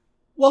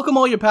Welcome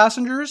all your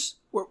passengers.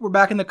 We're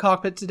back in the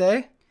cockpit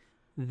today.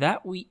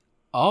 That we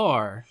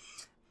are.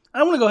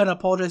 I want to go ahead and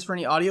apologize for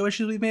any audio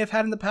issues we may have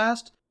had in the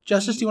past.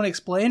 Justice, do you want to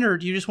explain, or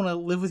do you just want to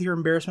live with your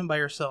embarrassment by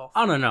yourself?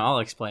 Oh, no, I'll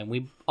explain.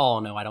 We all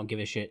know I don't give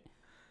a shit.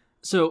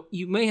 So,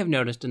 you may have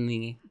noticed in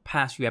the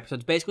past few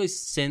episodes, basically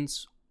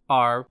since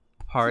our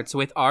parts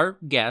with our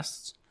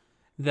guests,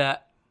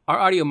 that our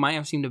audio might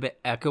have seemed a bit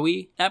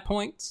echoey at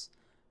points,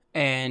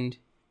 and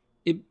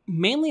it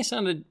mainly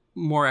sounded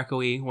more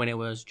echoey when it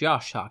was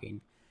Josh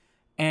talking.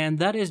 And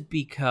that is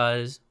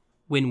because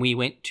when we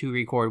went to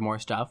record more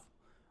stuff,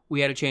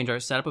 we had to change our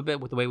setup a bit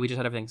with the way we just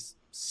had everything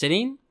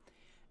sitting.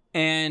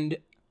 And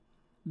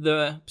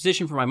the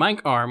position for my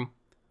mic arm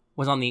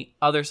was on the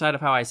other side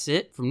of how I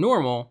sit from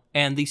normal.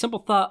 And the simple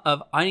thought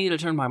of I need to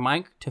turn my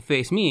mic to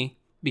face me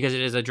because it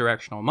is a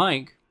directional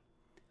mic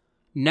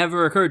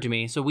never occurred to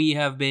me. So we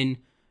have been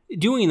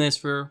doing this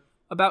for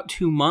about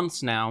 2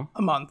 months now.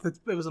 A month.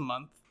 It was a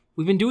month.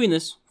 We've been doing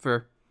this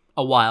for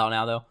a while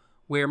now, though,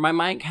 where my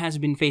mic has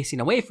been facing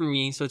away from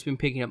me, so it's been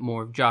picking up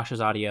more of Josh's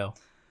audio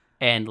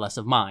and less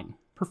of mine.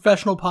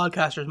 Professional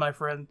podcasters, my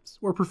friends.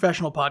 We're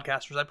professional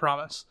podcasters, I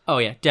promise. Oh,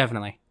 yeah,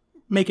 definitely.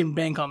 Making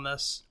bank on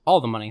this.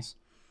 All the monies.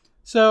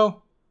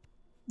 So,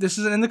 this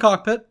isn't in the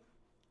cockpit.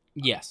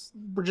 Yes.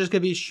 We're just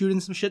going to be shooting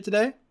some shit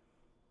today.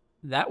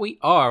 That we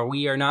are.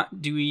 We are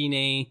not doing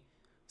a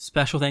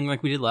special thing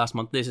like we did last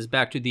month. This is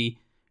back to the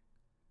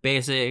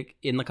basic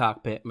in the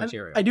cockpit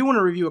material. I do want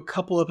to review a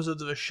couple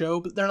episodes of a show,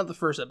 but they're not the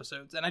first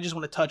episodes, and I just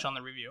want to touch on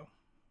the review.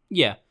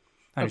 Yeah,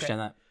 I understand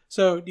that.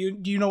 So, do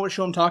you know what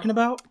show I'm talking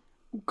about?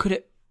 Could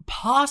it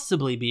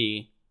possibly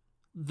be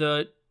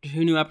the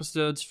 2 new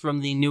episodes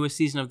from the newest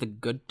season of The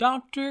Good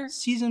Doctor?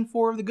 Season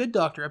 4 of The Good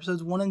Doctor,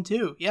 episodes 1 and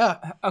 2.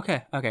 Yeah.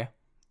 Okay.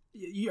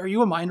 Are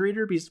you a mind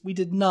reader? Because we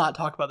did not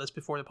talk about this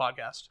before the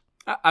podcast.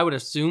 I would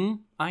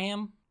assume I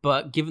am,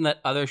 but given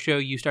that other show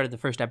you started the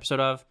first episode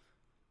of,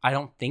 I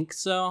don't think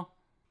so.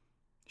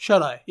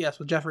 Should I? Yes,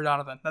 with Jeffrey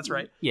Donovan. That's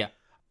right. Yeah.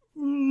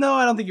 No,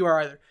 I don't think you are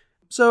either.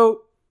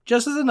 So,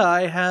 Justice and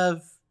I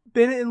have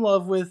been in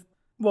love with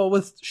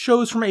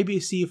shows from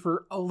ABC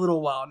for a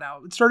little while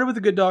now. It started with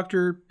The Good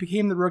Doctor,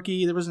 became The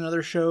Rookie. There was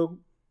another show,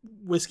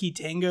 Whiskey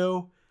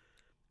Tango.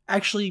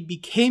 Actually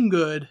became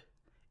good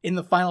in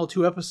the final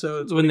 2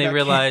 episodes. When they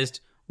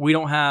realized we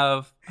don't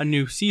have a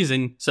new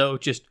season, so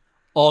just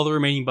all the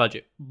remaining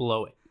budget,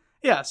 blow it.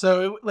 Yeah,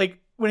 so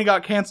when it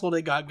got canceled,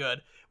 it got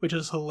good, which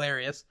is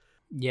hilarious.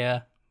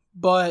 Yeah.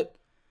 But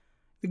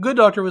The Good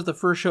Doctor was the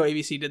first show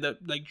ABC did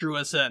that drew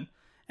us in.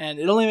 And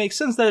it only makes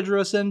sense that it drew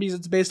us in because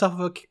it's based off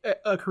of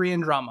a Korean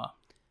drama.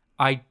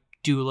 I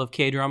do love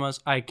K-dramas.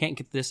 I can't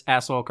get this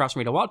asshole across from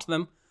me to watch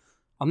them.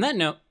 On that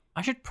note,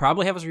 I should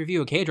probably have us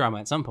review a K-drama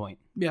at some point.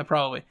 Yeah,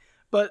 probably.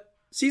 But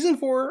season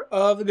 4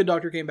 of The Good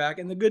Doctor came back,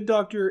 and The Good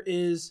Doctor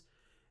is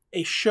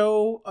a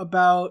show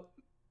about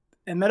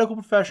a medical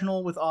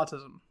professional with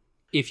autism.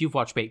 If you've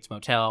watched Bates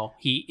Motel,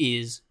 he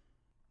is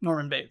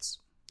Norman Bates.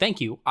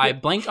 Thank you. I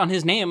blanked on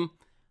his name.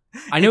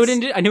 I knew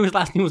his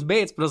last name was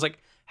Bates, but I was like,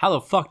 how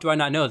the fuck do I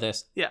not know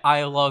this? Yeah.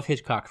 I love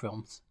Hitchcock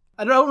films.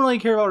 I don't really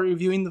care about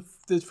reviewing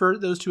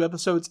those 2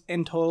 episodes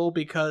in total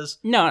because...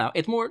 No.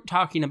 It's more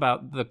talking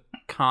about the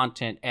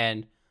content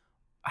and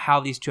how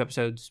these 2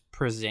 episodes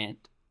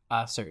present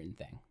a certain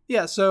thing.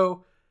 Yeah,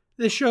 so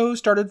this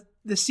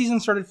season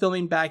started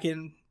filming back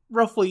in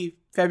roughly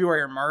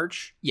February or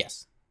March.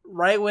 Yes.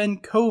 Right when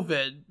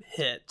COVID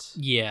hit.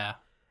 Yeah.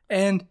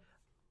 And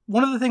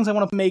one of the things I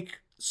want to make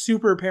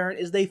super apparent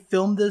is they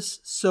filmed this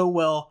so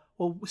well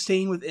while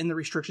staying within the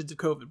restrictions of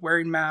COVID,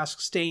 wearing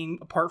masks, staying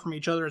apart from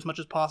each other as much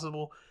as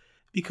possible.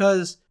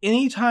 Because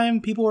anytime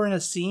people are in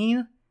a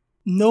scene,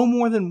 no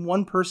more than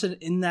one person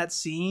in that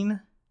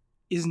scene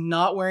is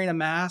not wearing a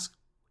mask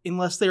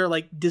unless they're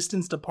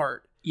distanced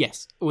apart.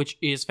 Yes, which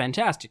is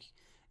fantastic.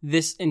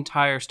 This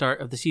entire start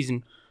of the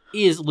season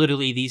is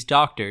literally these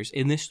doctors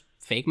in this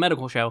fake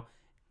medical show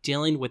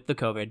dealing with the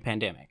COVID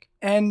pandemic.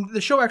 And the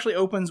show actually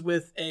opens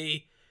with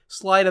a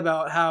slide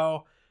about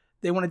how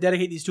they want to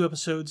dedicate these 2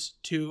 episodes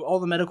to all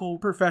the medical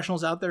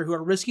professionals out there who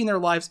are risking their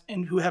lives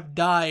and who have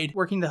died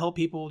working to help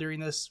people during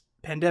this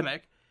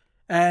pandemic.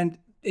 And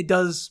it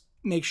does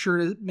make sure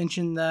to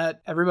mention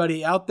that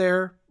everybody out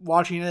there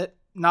watching it,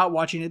 not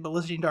watching it, but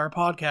listening to our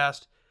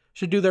podcast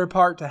should do their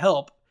part to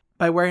help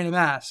by wearing a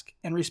mask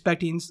and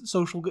respecting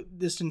social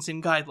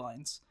distancing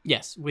guidelines.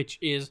 Yes, which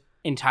is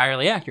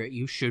entirely accurate.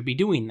 You should be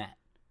doing that.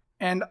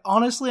 And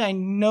honestly, I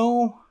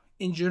know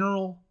in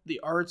general the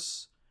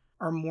arts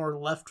are more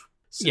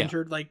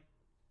left-centered, like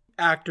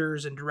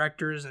actors and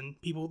directors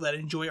and people that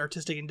enjoy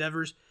artistic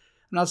endeavors.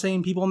 I'm not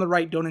saying people on the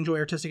right don't enjoy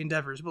artistic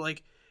endeavors, but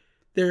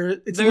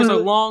there's a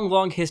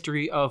long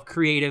history of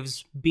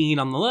creatives being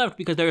on the left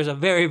because there's a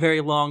very,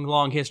 very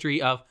long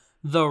history of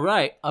the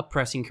right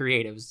oppressing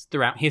creatives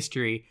throughout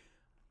history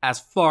as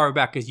far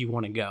back as you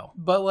want to go.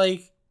 But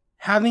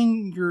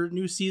having your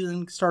new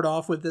season start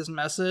off with this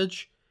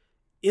message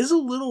is a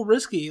little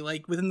risky,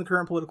 within the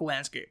current political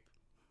landscape.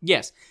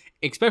 Yes,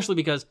 especially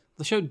because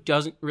the show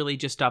doesn't really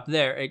just stop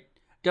there. It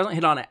doesn't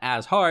hit on it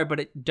as hard,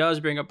 but it does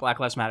bring up Black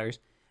Lives Matters.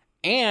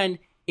 And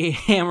it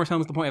hammers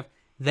home the point of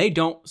they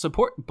don't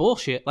support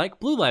bullshit like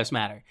Blue Lives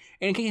Matter.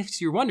 And in case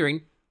you're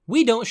wondering,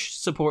 we don't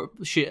support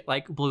shit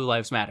like Blue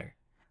Lives Matter.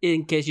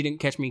 In case you didn't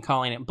catch me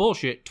calling it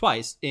bullshit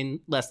twice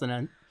in less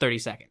than 30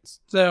 seconds.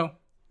 So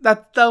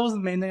that was the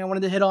main thing I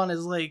wanted to hit on,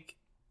 is like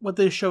what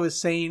this show is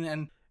saying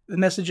and the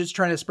message it's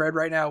trying to spread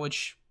right now,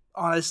 which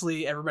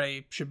honestly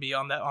everybody should be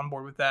on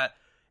board with that.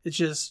 It's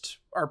just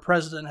our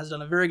president has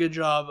done a very good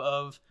job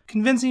of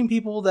convincing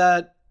people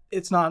that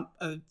it's not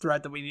a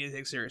threat that we need to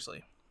take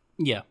seriously.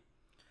 Yeah.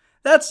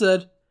 That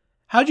said,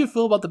 how'd you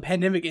feel about the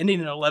pandemic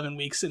ending in 11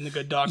 weeks in The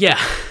Good Doctor?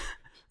 Yeah.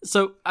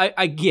 So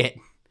I get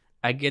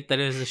that it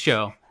is a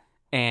show,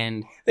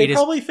 and they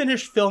probably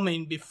finished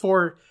filming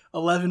before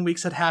 11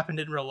 weeks had happened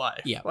in real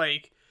life. Yeah.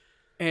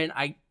 And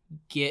I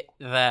get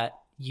that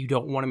you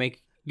don't want to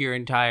make your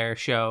entire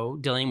show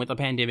dealing with a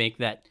pandemic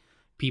that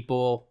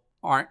people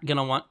aren't going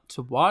to want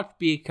to watch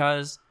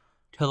because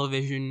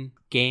television,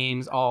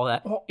 games, all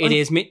that. Well, it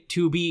is meant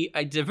to be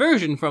a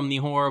diversion from the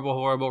horrible,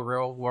 horrible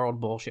real world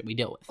bullshit we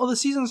deal with. Well, the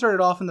season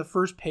started off and the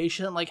first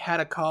patient had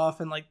a cough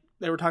and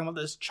they were talking about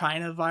this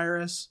China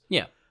virus.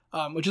 Yeah.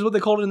 Which is what they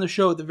called it in the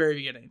show at the very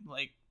beginning.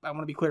 I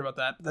want to be clear about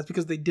that. That's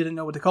because they didn't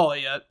know what to call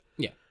it yet.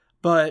 Yeah.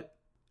 But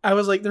I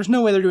was like, there's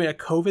no way they're doing a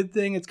COVID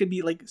thing. It's going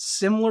to be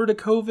similar to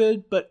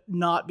COVID, but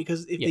not,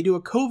 because if they do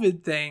a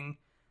COVID thing,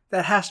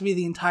 that has to be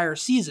the entire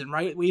season,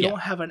 right? We don't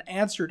have an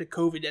answer to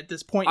COVID at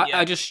this point yet.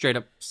 I just straight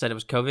up said it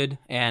was COVID,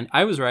 and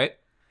I was right.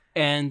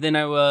 And then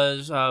I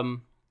was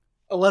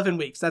 11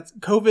 weeks. That's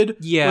COVID.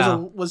 Yeah.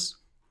 was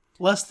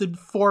less than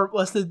 4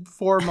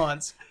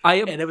 months,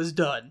 and it was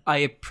done. I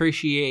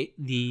appreciate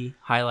the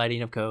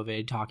highlighting of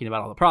COVID, talking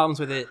about all the problems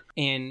with it,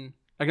 and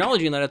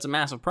acknowledging that it's a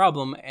massive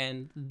problem,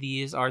 and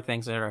these are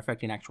things that are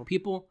affecting actual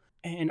people.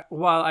 And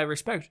while I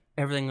respect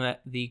everything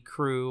that the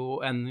crew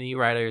and the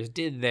writers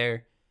did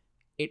there,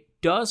 it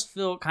does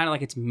feel kind of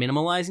like it's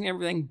minimalizing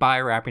everything by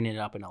wrapping it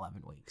up in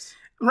 11 weeks.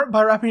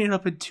 By wrapping it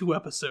up in 2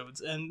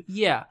 episodes. And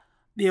yeah,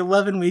 the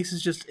 11 weeks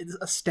is just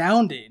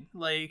astounding.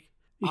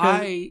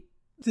 Because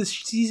this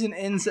season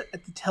ends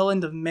at the tail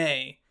end of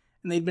May,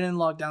 and they've been in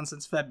lockdown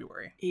since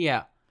February.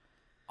 Yeah.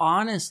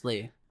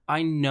 Honestly,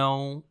 I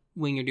know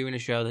when you're doing a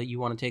show that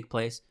you want to take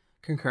place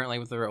concurrently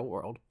with the real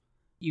world,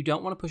 you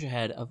don't want to push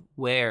ahead of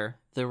where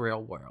the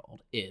real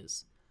world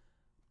is.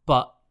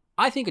 But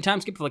I think a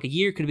time skip for a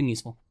year could have been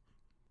useful.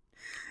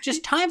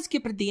 Just time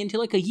skip it at the end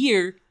to a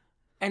year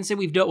and say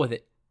we've dealt with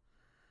it.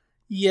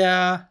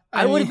 Yeah.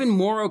 I would have been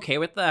more okay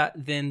with that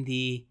than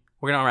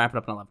we're going to wrap it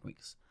up in 11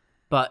 weeks.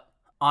 But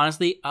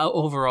honestly,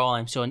 overall,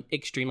 I'm still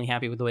extremely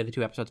happy with the way the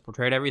 2 episodes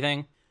portrayed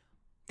everything.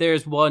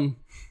 There's one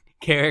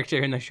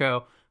character in the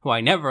show who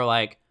I never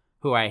like,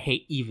 who I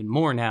hate even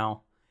more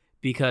now,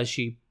 because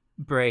she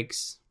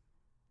breaks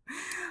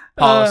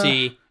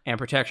policy and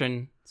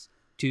protection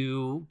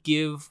to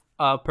give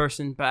a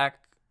person back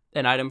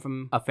an item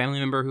from a family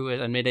member who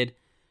is admitted,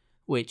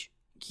 which,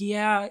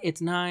 yeah, it's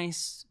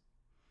nice,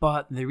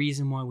 but the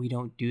reason why we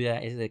don't do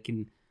that is it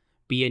can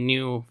be a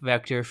new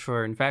vector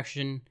for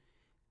infection,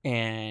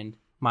 and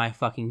my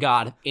fucking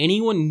god, if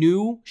anyone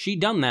knew she'd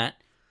done that,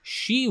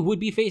 she would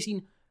be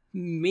facing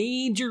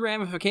major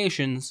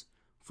ramifications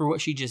for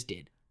what she just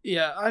did.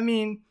 Yeah, I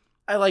mean,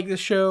 I like this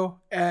show,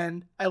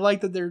 and I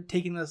like that they're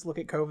taking this look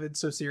at COVID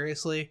so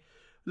seriously.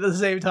 But at the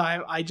same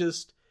time, I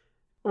just,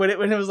 when it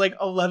was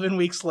 11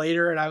 weeks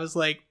later, and I was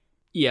like,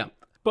 yeah.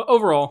 But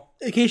overall,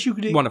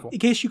 wonderful. In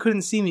case you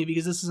couldn't see me,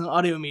 because this is an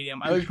audio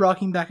medium, I was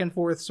rocking back and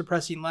forth,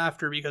 suppressing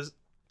laughter, because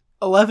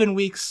 11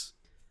 weeks.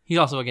 He's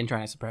also again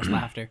trying to suppress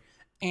laughter,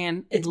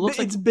 and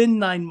it's been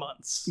 9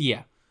 months.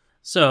 Yeah.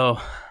 So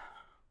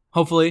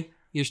hopefully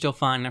you're still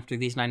fine after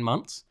these 9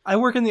 months. I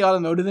work in the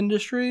automotive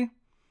industry,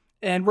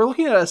 and we're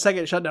looking at a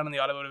second shutdown in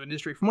the automotive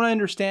industry. From what I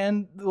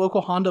understand, the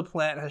local Honda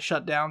plant has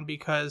shut down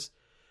because,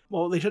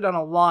 well, they shut down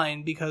a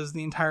line because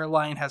the entire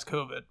line has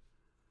COVID.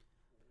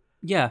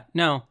 Yeah,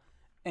 no.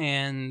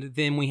 And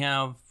then we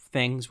have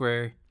things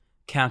where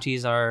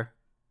counties are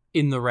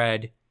in the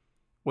red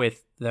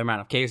with the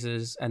amount of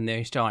cases, and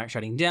they still aren't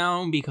shutting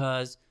down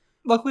because...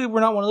 Luckily, we're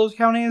not one of those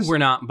counties. We're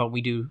not, but we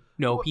do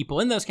know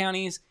people in those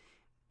counties,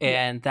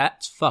 and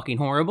that's fucking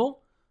horrible.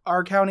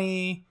 Our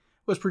county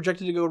was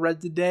projected to go red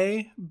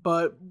today,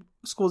 but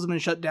schools have been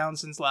shut down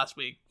since last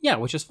week. Yeah,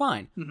 which is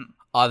fine. Mm-hmm.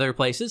 Other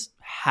places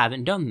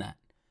haven't done that.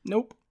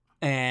 Nope.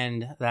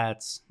 And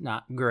that's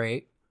not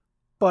great.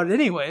 But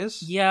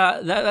anyways... Yeah,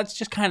 that's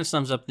just kind of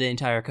sums up the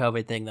entire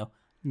COVID thing, though.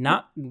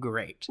 Not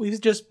great. We've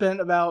just spent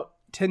about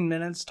 10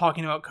 minutes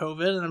talking about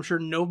COVID, and I'm sure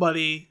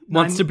nobody...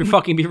 wants to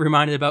fucking be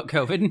reminded about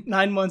COVID.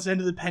 9 months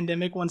into the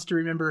pandemic wants to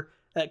remember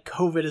that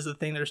COVID is the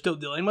thing they're still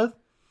dealing with.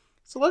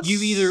 So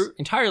You've either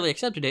entirely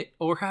accepted it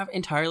or have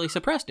entirely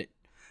suppressed it.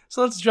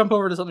 So let's jump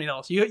over to something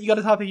else. You got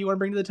a topic you want to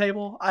bring to the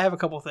table? I have a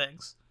couple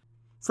things.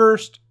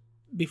 First,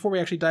 before we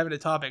actually dive into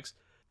topics,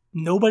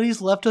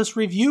 nobody's left us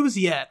reviews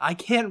yet. I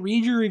can't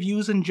read your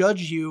reviews and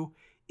judge you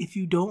if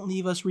you don't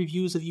leave us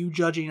reviews of you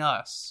judging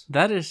us.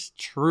 That is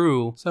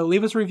true. So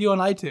leave us a review on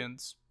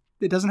iTunes.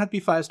 It doesn't have to be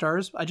 5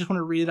 stars. I just want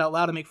to read it out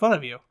loud and make fun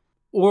of you.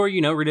 Or,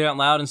 read it out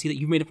loud and see that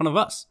you've made fun of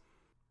us.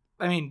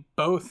 I mean,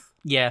 both.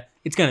 Yeah,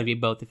 it's going to be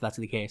both if that's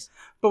the case.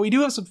 But we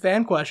do have some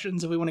fan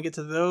questions if we want to get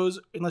to those,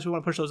 unless we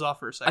want to push those off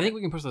for a second. I think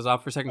we can push those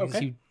off for a second because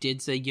Okay. you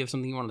did say you have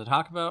something you wanted to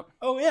talk about.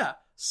 Oh, yeah.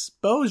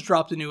 Spo's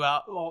dropped a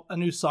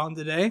new song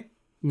today.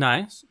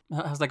 Nice.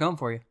 How's that going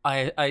for you?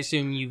 I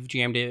assume you've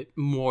jammed it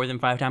more than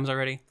 5 times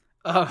already?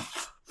 I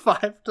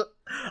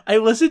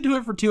listened to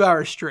it for 2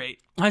 hours straight.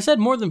 I said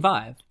more than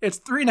 5. It's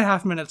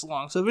 3.5 minutes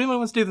long. So if anyone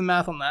wants to do the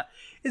math on that,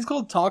 it's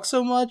called Talk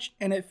So Much,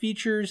 and it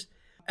features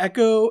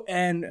Echo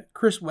and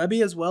Chris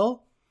Webby as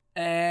well.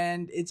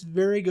 And it's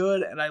very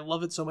good, and I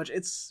love it so much.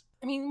 It's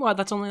I mean, what?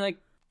 That's only like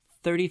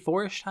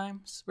 34-ish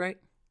times, right?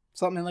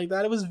 something like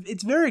that.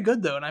 It's very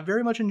good though, and I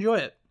very much enjoy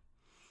it.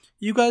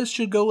 You guys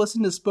should go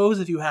listen to Spose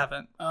if you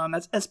haven't.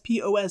 That's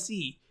Spose.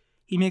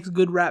 He makes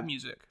good rap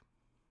music.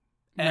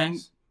 And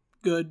Nice.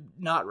 good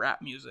not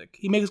rap music.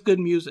 He makes good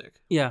music.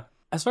 Yeah.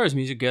 As far as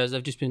music goes,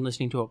 I've just been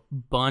listening to a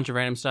bunch of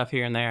random stuff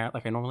here and there,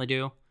 like I normally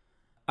do.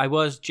 I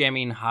was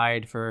jamming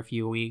Hyde for a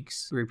few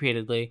weeks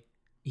repeatedly.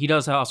 He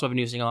does also have a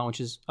new single out, which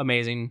is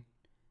amazing.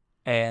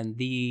 And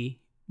the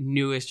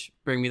newest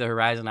Bring Me the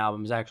Horizon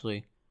album is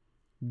actually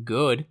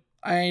good.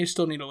 I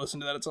still need to listen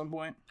to that at some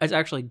point. It's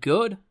actually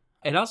good.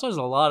 It also has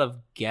a lot of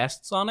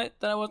guests on it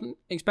that I wasn't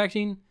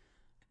expecting.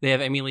 They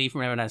have Amy Lee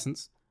from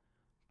Evanescence.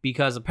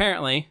 Because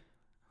apparently,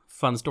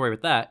 fun story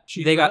with that,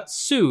 they got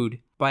sued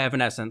by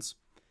Evanescence.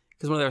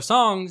 Because one of their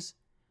songs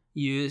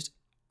used,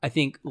 I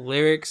think,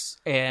 lyrics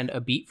and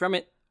a beat from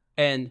it.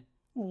 And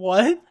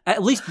What?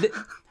 at least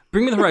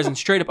Bring Me the Horizon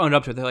straight up owned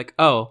up to it. They're like,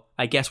 oh,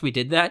 I guess we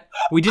did that.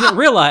 We didn't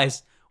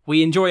realize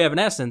we enjoy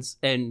Evanescence.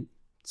 And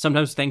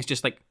sometimes things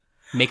just like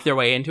make their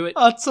way into it.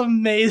 That's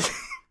amazing.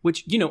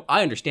 Which, you know,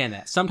 I understand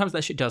that. Sometimes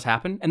that shit does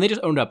happen. And they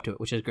just owned up to it,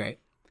 which is great.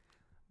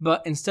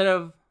 But instead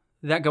of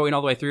that going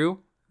all the way through,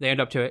 they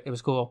owned up to it. It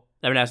was cool.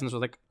 Evanescence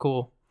was like,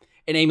 cool.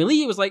 And Amy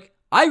Lee was like,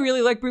 I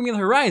really like Bring Me the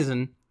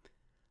Horizon.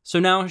 So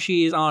now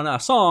she's on a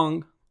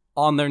song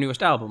on their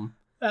newest album.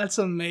 That's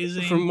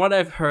amazing. From what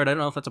I've heard, I don't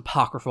know if that's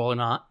apocryphal or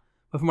not,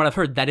 but from what I've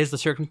heard, that is the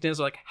circumstance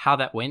of like how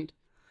that went.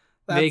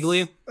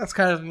 Vaguely. That's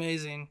kind of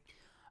amazing.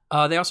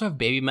 They also have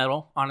Baby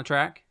Metal on a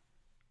track,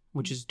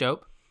 which is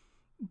dope.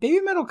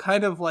 Baby Metal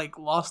kind of like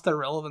lost their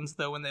relevance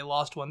though when they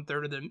lost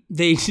 1/3 of the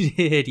They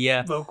did,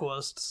 yeah.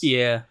 vocalists.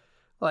 Yeah.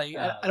 Like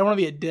I don't want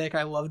to be a dick.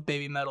 I loved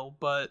Baby Metal,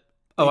 but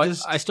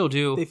I still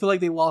do. They feel like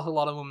they lost a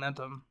lot of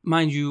momentum.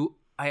 Mind you,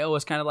 I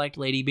always kind of liked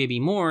Lady Baby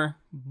more,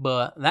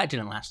 but that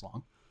didn't last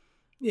long.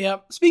 Yeah.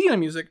 Speaking of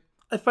music,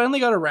 I finally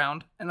got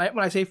around, and when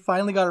I say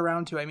finally got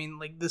around to, I mean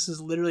like this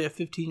is literally a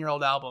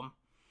 15-year-old album,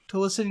 to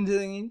listening to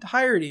the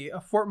entirety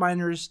of Fort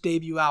Minor's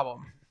debut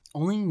album.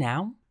 Only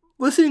now?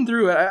 Listening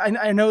through it,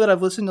 I know that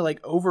I've listened to like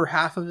over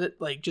half of it,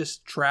 like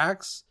just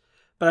tracks,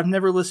 but I've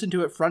never listened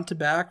to it front to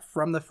back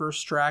from the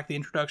first track, the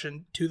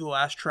introduction, to the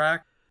last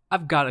track.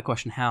 I've got to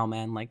question how,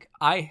 man. Like,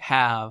 I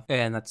have,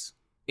 and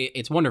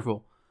it's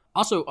wonderful.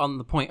 Also, on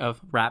the point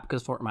of rap,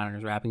 because Fort Minor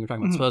is rapping, we were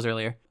talking about Spose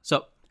earlier.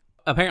 So,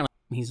 apparently,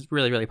 he's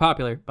really, really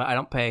popular, but I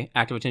don't pay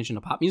active attention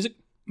to pop music.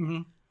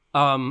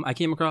 Mm-hmm. I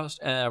came across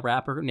a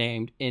rapper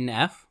named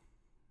NF,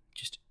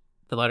 just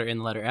the letter N,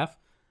 the letter F.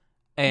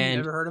 And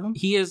Never heard of him?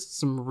 he has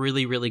some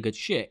really, really good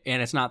shit.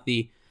 And it's not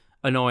the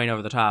annoying,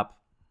 over-the-top,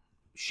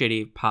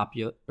 shitty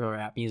popular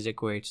rap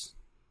music where it's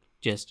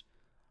just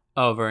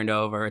over and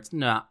over. It's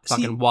not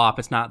fucking WAP.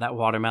 It's not that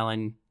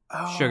watermelon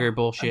sugar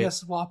bullshit. I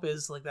guess WAP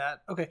is like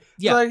that. Okay.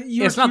 Yeah, So like,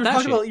 you it's were not that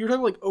talking shit. about, you were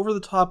talking like over the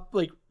top,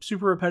 like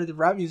super repetitive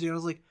rap music. And I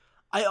was like,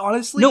 I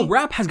honestly... No,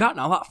 rap has gotten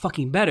a lot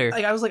fucking better.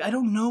 Like, I was like, I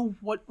don't know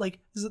what, like,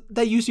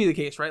 that used to be the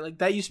case, right? Like,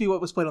 that used to be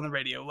what was played on the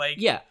radio. Like,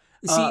 Yeah.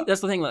 See, that's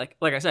the thing. Like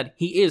I said,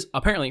 he is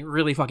apparently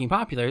really fucking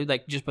popular.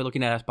 Like, just by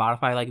looking at his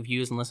Spotify, like,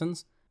 views and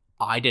listens.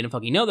 I didn't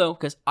fucking know, though,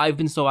 because I've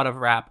been so out of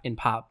rap and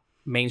pop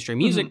mainstream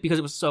music because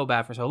it was so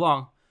bad for so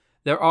long.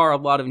 There are a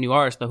lot of new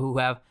artists, though, who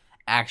have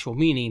actual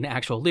meaning,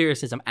 actual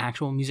lyricism,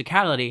 actual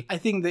musicality. I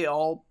think they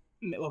all...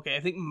 Okay, I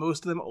think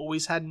most of them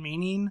always had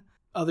meaning,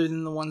 other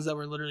than the ones that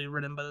were literally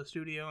written by the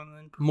studio and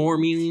then... More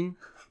meaning,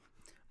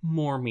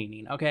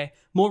 okay?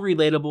 More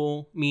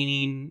relatable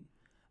meaning,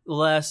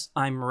 less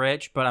I'm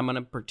rich, but I'm going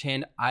to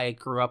pretend I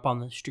grew up on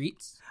the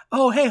streets.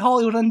 Oh, hey,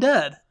 Hollywood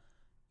Undead.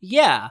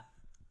 Yeah.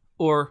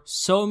 Or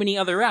so many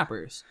other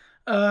rappers.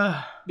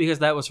 Uh, Because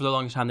that was for the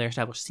longest time their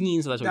established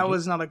scene, so that's what that we do.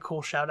 was not a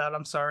cool shout out.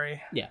 I'm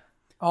sorry. Yeah.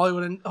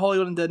 Hollywood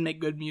Undead make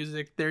good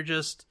music. They're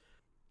just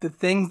the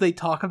things they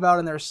talk about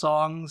in their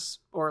songs,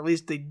 or at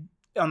least they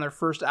on their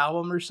first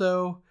album or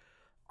so,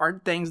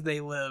 aren't things they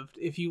lived.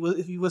 If you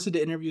listen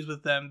to interviews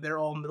with them, they're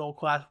all middle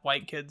class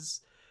white kids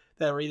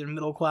that were either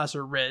middle class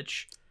or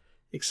rich,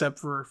 except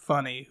for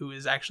Funny, who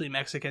is actually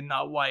Mexican,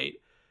 not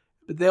white.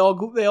 But they all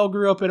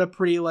grew up in a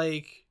pretty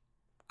like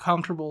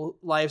comfortable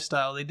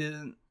lifestyle. They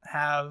didn't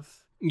have...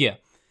 Yeah.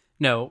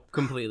 No,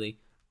 completely.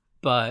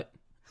 But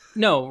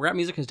no, rap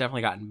music has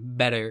definitely gotten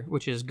better,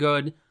 which is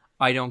good.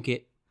 I don't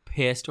get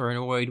pissed or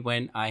annoyed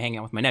when I hang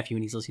out with my nephew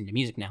and he's listening to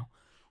music now,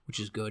 which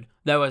is good.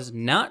 That was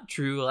not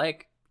true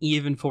like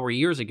even 4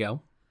 years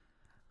ago.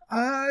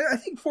 I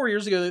think 4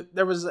 years ago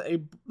there was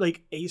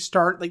a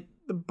start, like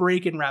the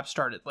break in rap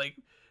started. Like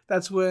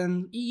That's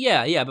when...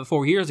 Yeah, but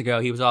 4 years ago,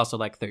 he was also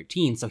like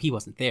 13, so he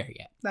wasn't there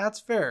yet. That's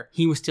fair.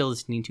 He was still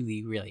listening to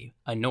the really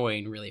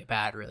annoying, really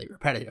bad, really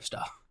repetitive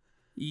stuff.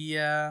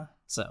 Yeah.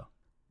 So,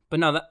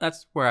 but no,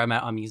 that's where I'm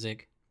at on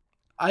music.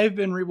 I've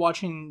been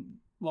rewatching...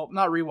 Well,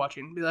 not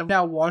rewatching, because I've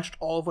now watched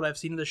all of what I've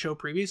seen of the show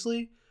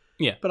previously.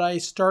 Yeah. But I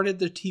started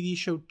the TV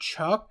show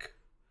Chuck,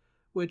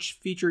 which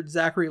featured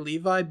Zachary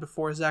Levi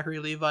before Zachary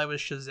Levi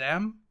was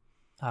Shazam.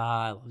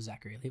 I love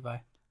Zachary Levi.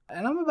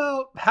 And I'm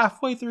about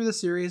halfway through the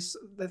series.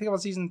 I think I'm on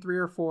season 3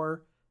 or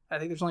 4. I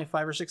think there's only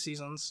 5 or 6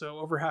 seasons, so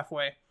over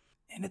halfway.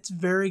 And it's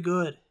very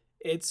good.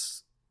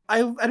 It's...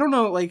 I don't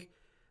know, like,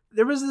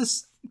 there was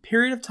this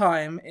period of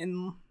time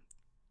in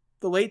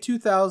the late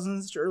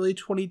 2000s to early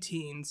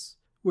 2010s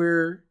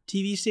where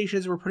TV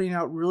stations were putting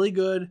out really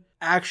good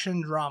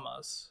action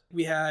dramas.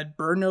 We had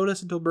Burn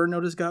Notice until Burn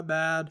Notice got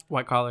bad.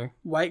 White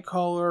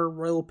Collar,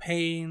 Royal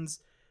Pains,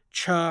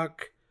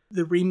 Chuck,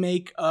 the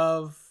remake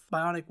of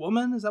Bionic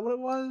Woman, is that what it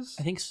was?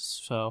 I think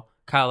so.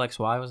 Kyle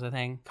XY was the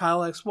thing. Kyle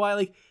XY,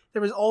 like,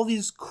 there was all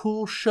these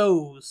cool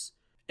shows,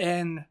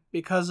 and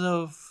because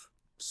of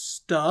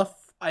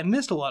stuff, I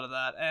missed a lot of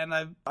that, and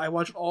I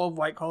watched all of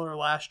White Collar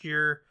last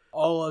year,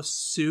 all of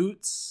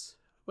Suits,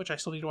 which I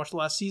still need to watch the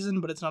last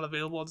season, but it's not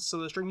available on some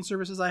of the streaming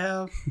services I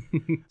have.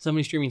 So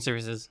many streaming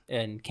services,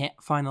 and can't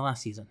find the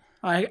last season.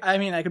 I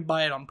mean, I could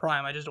buy it on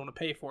Prime, I just don't want to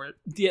pay for it.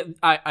 Yeah,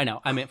 I know,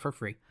 I meant for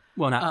free.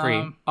 Well, not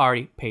free,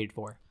 already paid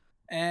for.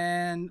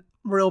 And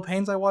Royal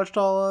Pains I watched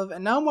all of,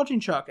 and now I'm watching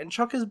Chuck, and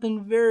Chuck has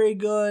been very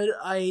good.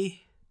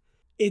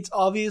 It's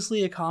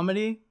obviously a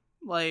comedy,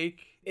 like,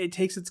 it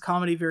takes its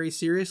comedy very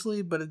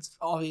seriously, but it's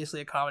obviously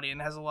a comedy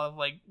and has a lot of,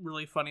 like,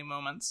 really funny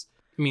moments.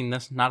 I mean,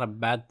 that's not a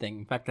bad thing.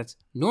 In fact, that's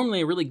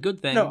normally a really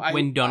good thing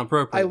when done I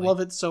appropriately. love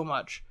it so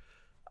much.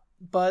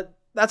 But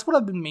that's what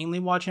I've been mainly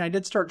watching. I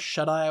did start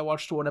Shut Eye. I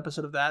watched one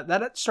episode of that.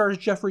 That stars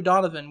Jeffrey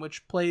Donovan,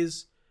 which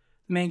plays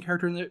the main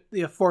character in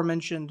the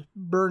aforementioned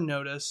Burn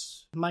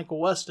Notice,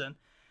 Michael Weston.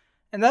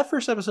 And that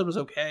first episode was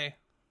okay.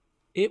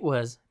 It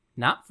was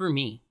not for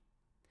me.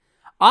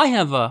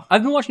 I've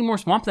been watching more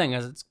Swamp Thing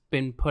as it's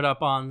been put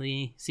up on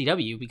the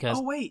CW because...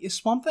 Oh, wait. Is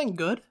Swamp Thing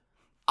good?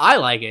 I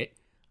like it,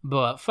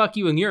 but fuck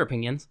you and your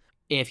opinions.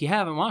 If you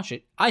haven't watched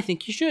it, I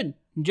think you should.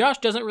 Josh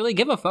doesn't really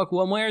give a fuck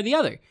one way or the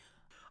other.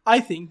 I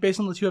think, based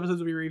on the 2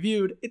 episodes we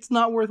reviewed, it's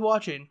not worth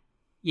watching.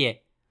 Yeah.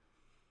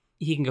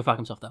 He can go fuck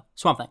himself, though.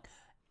 Swamp Thing.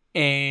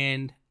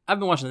 And I've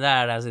been watching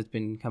that as it's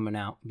been coming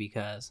out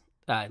because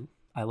I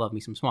love me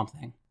some Swamp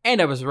Thing. And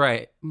I was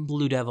right.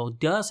 Blue Devil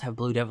does have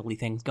Blue Devil-y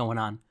things going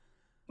on.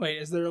 Wait,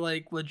 is there,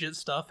 like, legit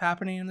stuff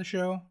happening in the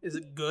show? Is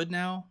it good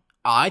now?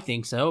 I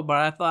think so, but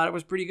I thought it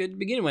was pretty good to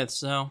begin with,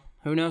 so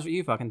who knows what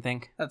you fucking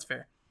think. That's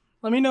fair.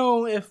 Let me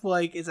know if,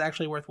 like, it's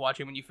actually worth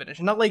watching when you finish.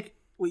 Not, like,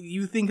 what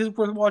you think is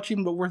worth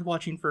watching, but worth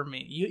watching for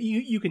me.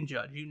 You can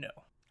judge, you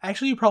know.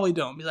 Actually, you probably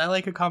don't, because I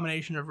like a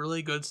combination of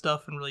really good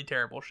stuff and really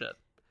terrible shit.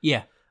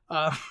 Yeah.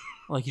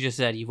 Like you just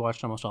said, you've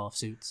watched almost all of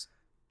Suits.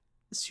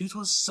 Suits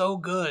was so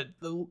good.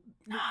 The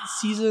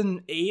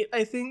season 8,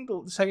 I think,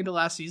 the second to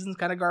last season's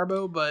kind of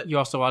garbo, but... You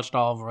also watched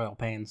all of Royal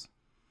Pains.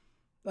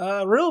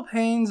 Royal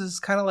Pains is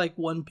kind of like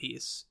One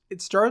Piece.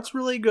 It starts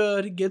really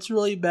good, gets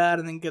really bad,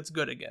 and then gets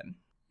good again.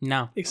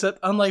 No. Except,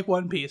 unlike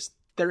One Piece,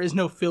 there is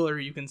no filler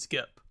you can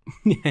skip.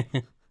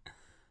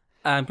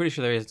 I'm pretty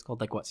sure there is. It's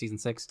called, like, what, season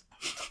 6?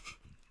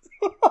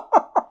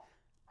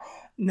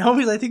 No,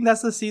 because I think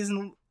that's the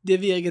season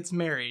Divya gets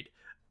married.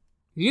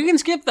 You can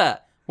skip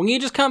that. When you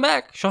just come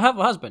back, she'll have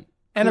a husband.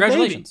 And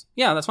Congratulations. A baby.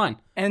 Yeah, that's fine.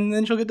 And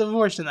then she'll get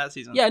divorced in that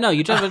season. Yeah, no,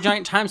 you just have a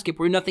giant time skip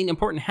where nothing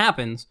important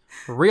happens.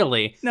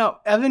 Really. No,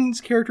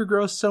 Evan's character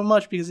grows so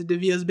much because of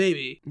Divya's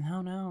baby.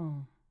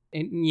 No.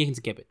 And you can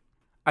skip it.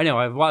 I know,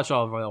 I've watched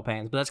all of Royal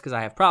Pains, but that's because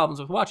I have problems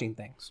with watching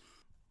things.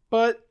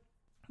 But,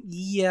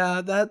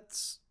 yeah,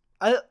 that's...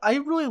 I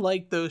really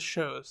like those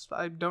shows.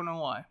 I don't know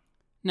why.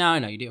 No, I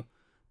know you do.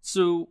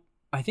 So,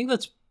 I think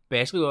that's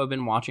basically what I've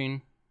been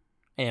watching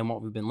and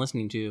what we've been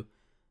listening to.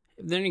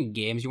 Are there any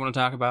games you want to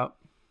talk about?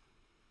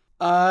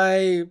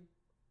 I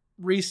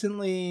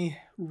recently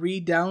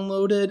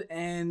re-downloaded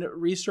and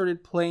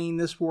restarted playing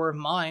This War of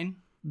Mine.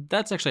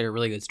 That's actually a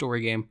really good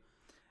story game.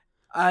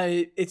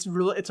 It's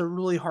a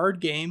really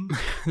hard game.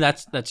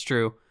 That's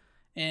true.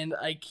 And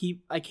I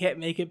can't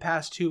make it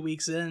past 2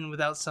 weeks in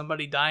without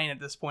somebody dying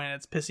at this point, and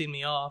it's pissing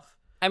me off.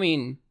 I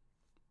mean,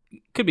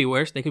 could be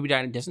worse. They could be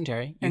dying of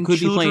dysentery. You could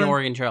be playing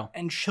Oregon Trail.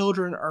 And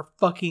children are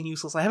fucking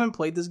useless. I haven't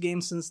played this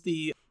game since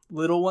the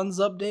Little Ones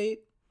update,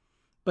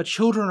 but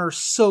children are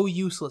so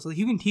useless. Like,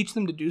 you can teach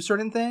them to do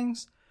certain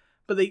things,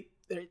 but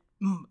they're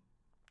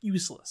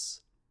useless.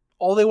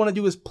 All they want to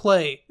do is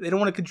play. They don't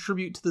want to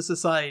contribute to the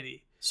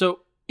society.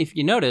 So, if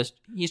you noticed,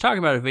 he's talking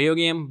about a video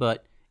game,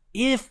 but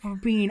if we're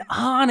being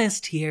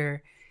honest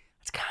here,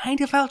 it's kind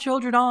of how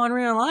children are in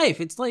real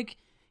life. It's like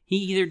he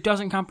either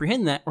doesn't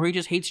comprehend that or he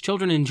just hates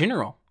children in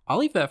general. I'll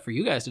leave that for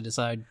you guys to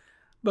decide.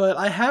 But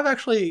I have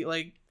actually,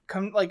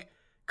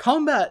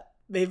 combat.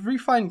 They've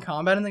refined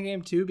combat in the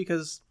game, too,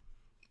 because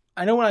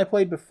I know when I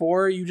played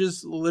before, you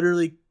just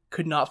literally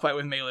could not fight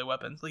with melee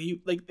weapons.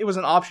 It was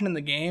an option in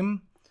the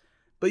game,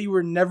 but you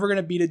were never going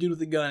to beat a dude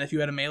with a gun if you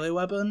had a melee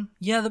weapon.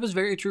 Yeah, that was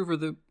very true for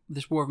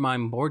this War of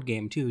Mine board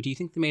game, too. Do you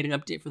think they made an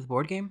update for the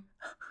board game?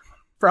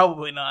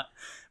 Probably not.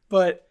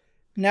 But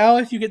now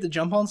if you get to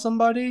jump on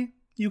somebody,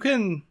 you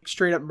can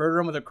straight up murder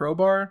them with a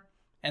crowbar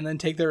and then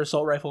take their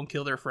assault rifle and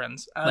kill their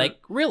friends. Like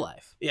real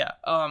life. Yeah.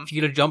 If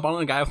you get to jump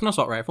on a guy with an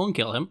assault rifle and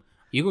kill him,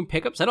 you can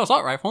pick up said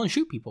assault rifle and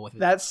shoot people with it.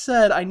 That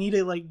said, I need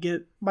to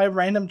get my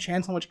random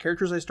chance on which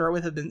characters I start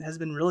with has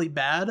been really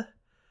bad,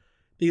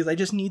 because I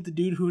just need the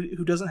dude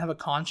who doesn't have a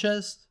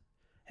conscience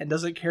and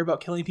doesn't care about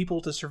killing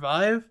people to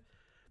survive.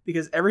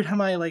 Because every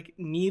time I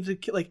need to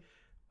kill,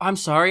 I'm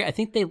sorry, I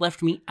think they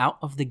left me out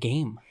of the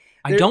game.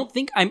 I don't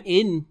think I'm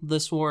in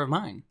this War of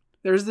Mine.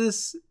 There's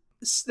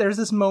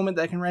this moment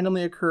that can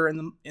randomly occur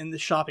in the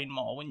shopping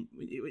mall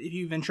if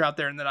you venture out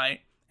there in the night,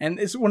 and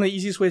it's one of the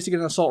easiest ways to get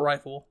an assault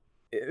rifle.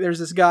 There's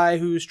this guy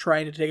who's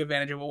trying to take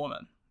advantage of a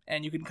woman,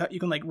 and you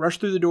can rush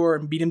through the door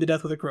and beat him to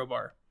death with a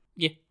crowbar.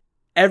 Yeah.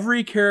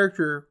 Every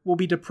character will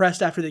be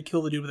depressed after they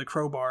kill the dude with a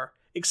crowbar,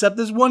 except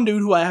this one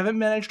dude who I haven't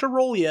managed to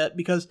roll yet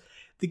because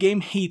the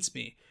game hates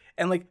me.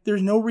 And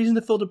there's no reason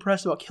to feel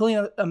depressed about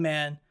killing a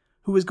man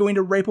who is going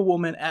to rape a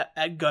woman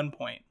at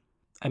gunpoint.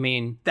 I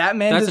mean, that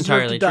man that's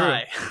deserves entirely to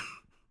die. True.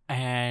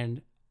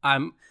 And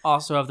I'm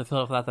also of the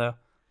feel for that, though.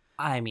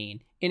 I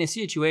mean, in a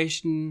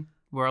situation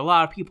where a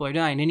lot of people are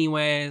dying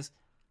anyways,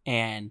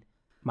 and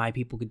my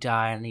people could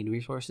die and I need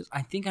resources,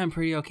 I think I'm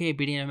pretty okay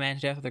beating a man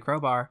to death with a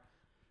crowbar,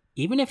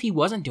 even if he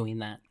wasn't doing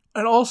that.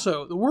 And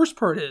also, the worst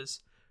part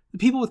is, the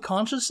people with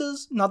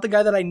consciences, not the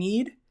guy that I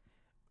need,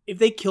 if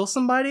they kill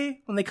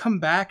somebody, when they come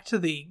back to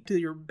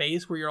your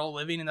base where you're all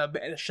living in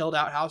a shelled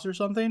out house or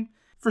something,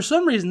 for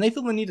some reason they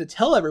feel the need to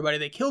tell everybody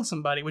they killed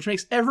somebody, which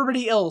makes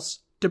everybody else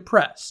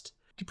depressed.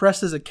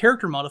 Depressed is a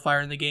character modifier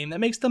in the game that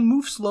makes them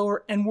move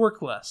slower and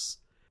work less.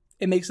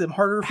 It makes them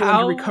harder for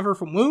them to recover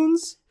from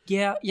wounds.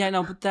 Yeah,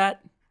 no, but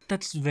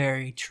that's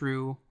very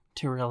true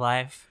to real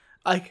life.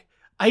 I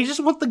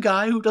just want the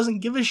guy who doesn't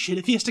give a shit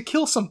if he has to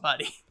kill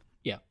somebody.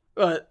 Yeah.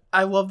 But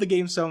I love the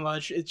game so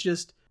much.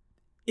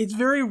 It's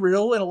very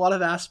real in a lot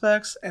of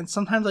aspects, and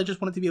sometimes I just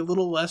want it to be a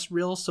little less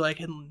real so I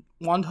can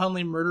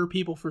wantonly murder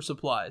people for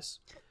supplies.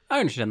 I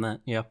understand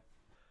that, yeah.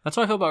 That's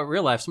how I feel about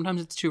real life.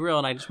 Sometimes it's too real,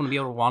 and I just want to be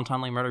able to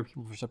wantonly murder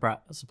people for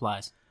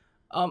supplies.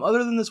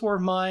 Other than this War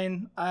of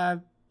Mine, I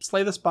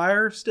Slay the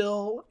Spire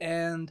still,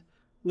 and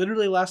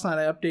literally last night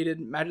I updated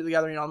Magic the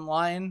Gathering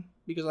Online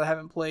because I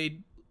haven't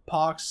played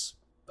Pox,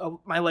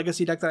 my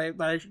legacy deck that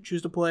I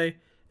choose to play,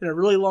 in a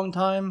really long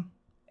time,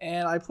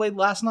 and I played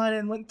last night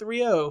and went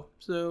 3-0,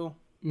 so...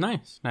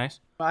 Nice.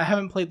 I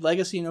haven't played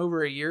Legacy in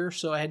over a year,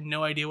 so I had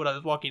no idea what I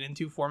was walking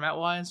into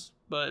format-wise,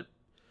 but...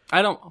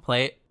 I don't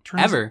play it,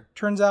 ever.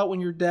 Turns out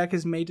when your deck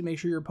is made to make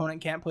sure your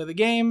opponent can't play the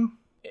game,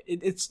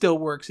 it still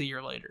works a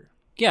year later.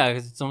 Yeah,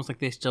 because it's almost like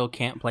they still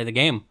can't play the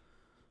game.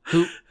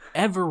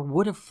 Whoever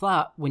would have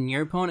thought when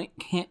your opponent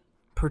can't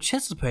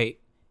participate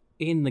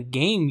in the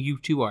game you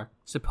two are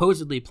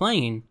supposedly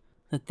playing,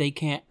 that they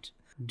can't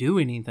do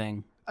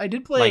anything? I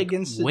did play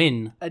against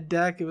win. A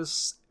deck. It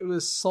was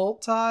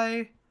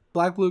Sultai,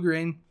 Black, Blue,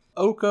 Green,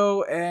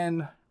 Oko,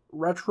 and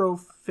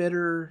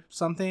Retrofitter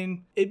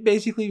something. It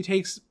basically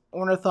takes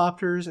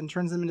Ornithopters and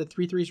turns them into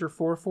 3/3s or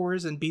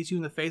 4/4s and beats you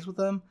in the face with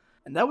them.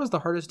 And that was the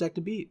hardest deck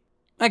to beat.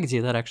 I can see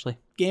that, actually.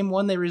 Game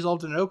 1, they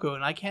resolved an Oko,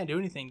 and I can't do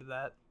anything to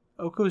that.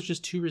 Oko is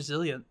just too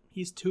resilient.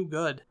 He's too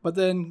good. But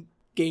then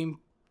Game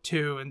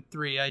 2 and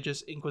 3, I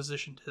just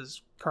Inquisitioned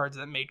his cards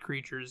that made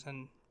creatures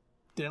and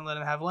didn't let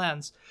him have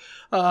lands.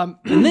 And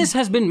this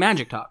has been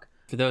Magic Talk.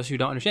 For those who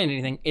don't understand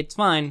anything, it's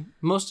fine.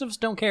 Most of us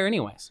don't care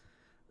anyways.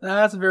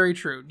 That's very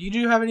true. Did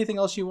you have anything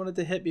else you wanted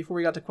to hit before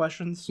we got to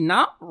questions?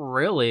 Not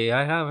really.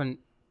 I haven't...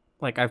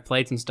 I've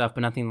played some stuff,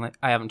 but nothing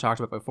I haven't talked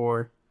about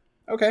before.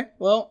 Okay.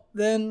 Well,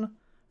 then,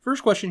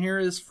 first question here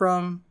is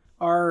from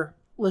our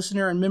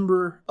listener and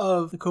member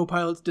of the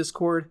Co-Pilots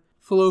Discord,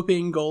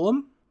 Fallopian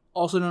Golem,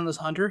 also known as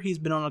Hunter. He's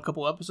been on a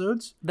couple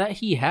episodes. That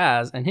he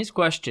has, and his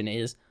question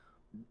is,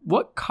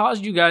 what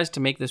caused you guys to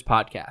make this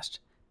podcast?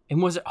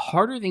 And was it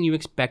harder than you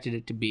expected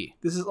it to be?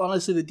 This is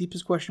honestly the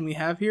deepest question we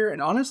have here,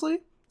 and honestly,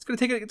 it's gonna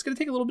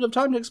take a little bit of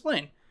time to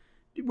explain.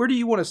 Where do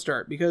you want to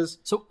start? Because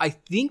I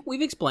think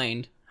we've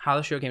explained how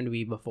the show came to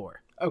be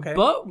before. Okay.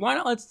 But why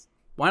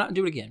not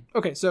do it again?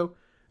 Okay, so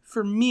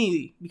for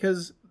me,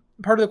 because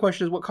part of the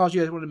question is what caused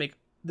you guys to want to make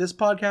this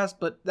podcast,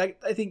 but that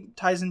I think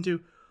ties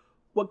into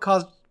what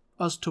caused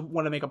us to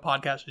want to make a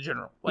podcast in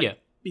general. Yeah.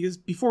 Because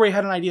before we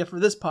had an idea for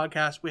this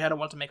podcast, we had to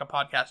want to make a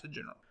podcast in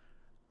general.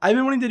 I've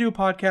been wanting to do a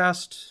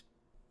podcast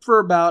for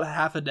about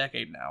half a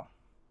decade now.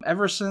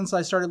 Ever since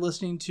I started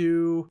listening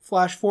to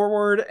Flash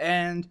Forward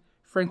and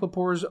Frank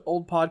Lepore's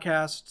old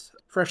podcast,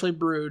 Freshly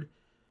Brewed.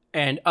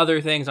 And other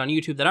things on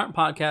YouTube that aren't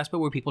podcasts, but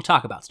where people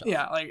talk about stuff.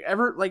 Yeah,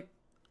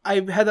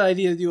 I've had the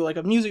idea to do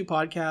a music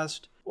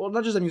podcast. Well,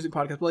 not just a music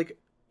podcast, but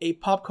a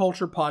pop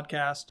culture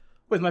podcast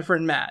with my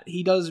friend Matt.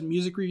 He does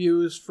music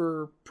reviews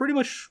for pretty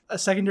much a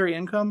secondary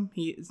income.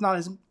 It's not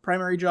his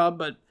primary job,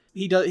 but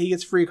he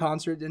gets free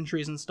concert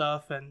entries and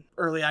stuff and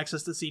early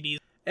access to CDs.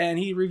 And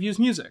he reviews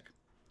music.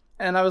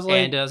 And I was like...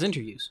 And does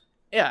interviews.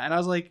 Yeah, and I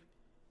was like,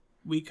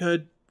 we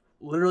could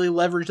literally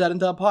leverage that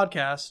into a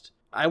podcast.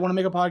 I want to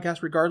make a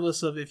podcast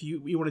regardless of if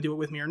you want to do it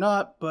with me or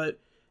not, but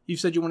you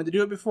said you wanted to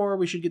do it before,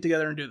 we should get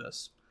together and do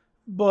this.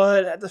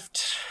 But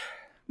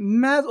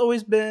Matt's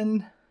always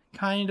been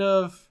kind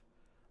of,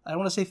 I don't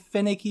want to say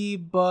finicky,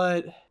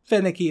 but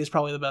finicky is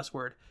probably the best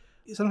word.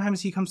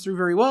 Sometimes he comes through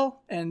very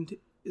well and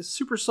is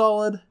super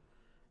solid,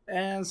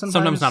 and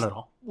sometimes not at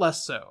all.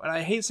 Less so. And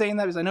I hate saying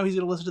that because I know he's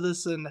going to listen to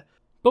this,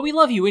 but we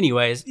love you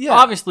anyways. Yeah.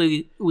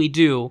 Obviously, we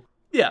do.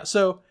 Yeah,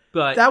 so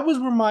But that was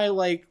where my,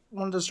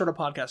 wanted to start a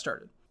podcast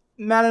started.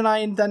 Matt and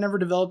I, that never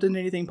developed into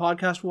anything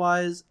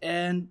podcast-wise,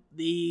 and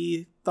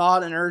the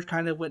thought and urge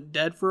kind of went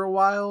dead for a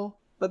while.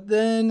 But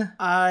then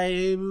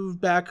I moved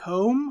back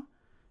home,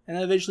 and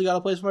I eventually got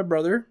a place with my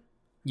brother.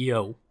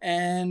 Yo.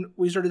 And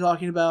we started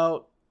talking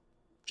about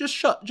just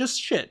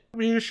shit.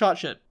 We just shot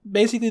shit.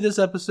 Basically this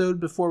episode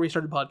before we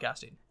started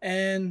podcasting.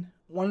 And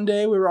one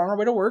day we were on our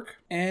way to work,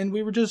 and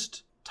we were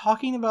just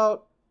talking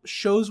about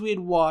shows we had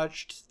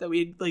watched that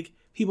we had,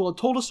 people had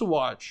told us to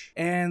watch,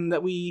 and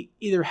that we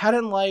either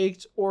hadn't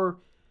liked, or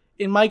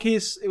in my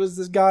case, it was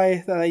this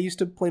guy that I used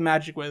to play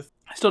Magic with.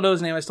 I still know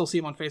his name. I still see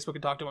him on Facebook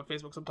and talk to him on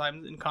Facebook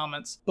sometimes in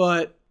comments.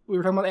 But we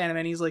were talking about anime,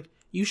 and he's like,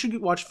 you should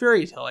watch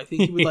Fairy Tail. I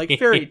think you would like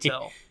Fairy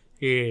Tail.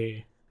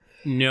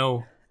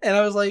 No. And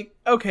I was like,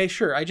 okay,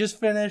 sure. I just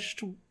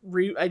finished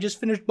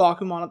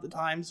Bakuman at the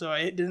time, so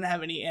I didn't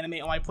have any anime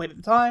on my plate at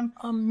the time.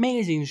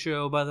 Amazing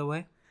show, by the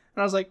way.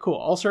 And I was like,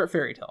 cool, I'll start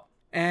Fairy Tail.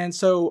 And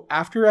so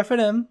after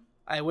F&M,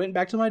 I went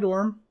back to my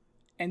dorm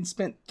and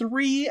spent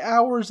 3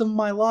 hours of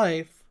my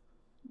life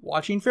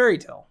watching Fairy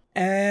Tail.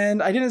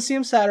 And I didn't see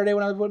him Saturday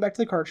when I went back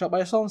to the card shop,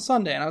 but I saw him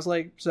Sunday. And I was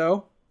like,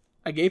 so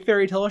I gave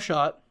Fairy Tail a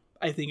shot.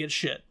 I think it's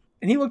shit.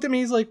 And he looked at me,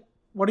 he's like,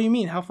 what do you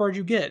mean? How far did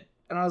you get?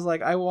 And I was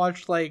like, I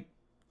watched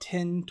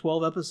 10,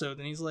 12 episodes.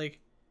 And he's like,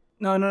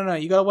 no,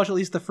 you gotta watch at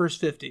least the first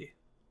 50.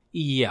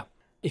 Yeah.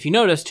 If you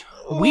noticed,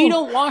 we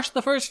don't watch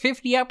the first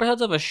 50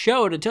 episodes of a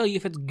show to tell you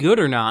if it's good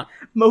or not.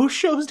 Most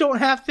shows don't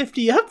have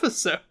 50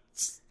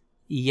 episodes.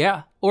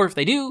 Yeah. Or if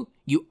they do,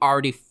 you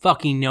already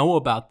fucking know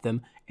about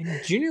them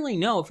and generally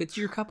know if it's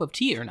your cup of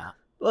tea or not.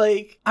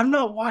 I'm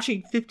not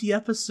watching 50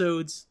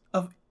 episodes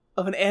of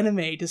an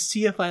anime to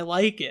see if I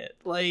like it.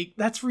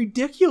 That's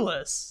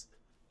ridiculous.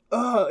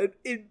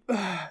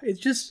 It's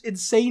just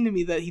insane to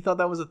me that he thought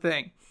that was a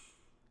thing.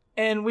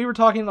 And we were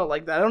talking about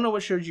that. I don't know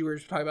what shows you were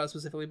talking about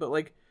specifically, but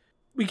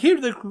we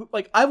came to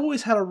the I've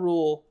always had a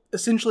rule,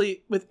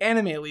 essentially with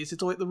anime at least.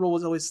 It's always, the rule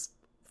was always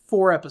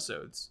 4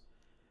 episodes.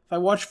 If I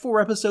watch 4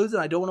 episodes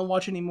and I don't want to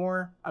watch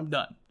anymore, I'm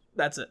done.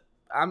 That's it.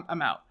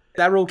 I'm out.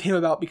 That rule came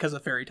about because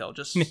of Fairy Tail.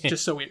 Just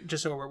so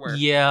we're aware.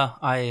 Yeah,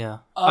 I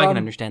can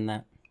understand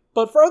that.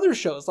 But for other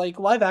shows,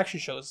 live action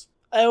shows,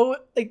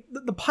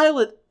 the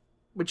pilot,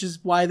 which is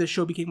why the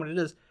show became what it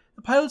is.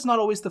 The pilot's not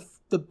always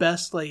the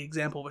best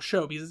example of a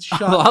show because it's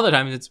shot. A lot of the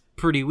times it's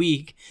pretty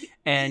weak,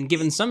 and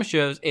given some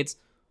shows, it's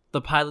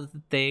the pilot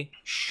that they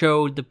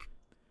showed the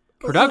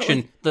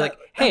production.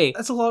 Hey,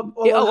 that's a lot.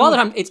 A lot of the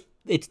time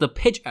it's the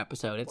pitch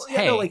episode. It's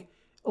a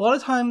lot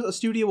of times a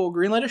studio will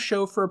greenlight a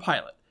show for a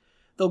pilot.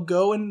 They'll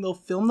go and they'll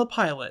film the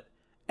pilot,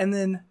 and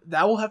then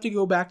that will have to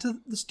go back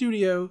to the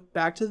studio,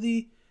 back to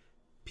the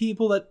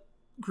people that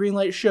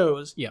greenlight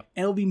shows. Yeah,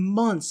 and it'll be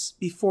months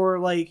before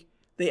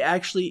they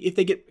actually, if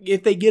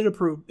they get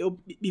approved,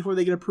 before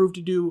they get approved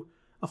to do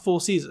a full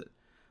season.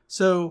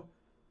 So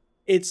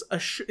it's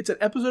an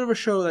episode of a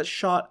show that's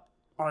shot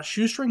on a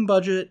shoestring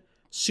budget,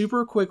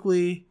 super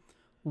quickly,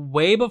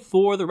 way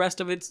before the rest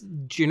of it's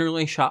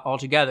generally shot all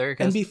together,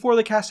 and before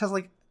the cast has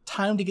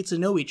time to get to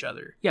know each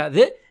other. Yeah,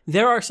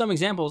 there are some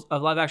examples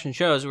of live action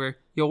shows where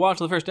you'll watch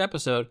the first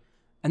episode,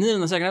 and then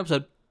in the second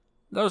episode,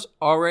 there's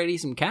already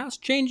some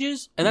cast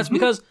changes, and that's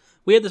because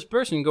we had this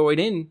person going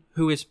in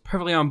who is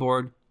perfectly on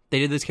board. They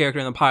did this character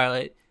in the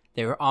pilot.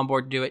 They were on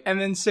board to do it. And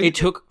then it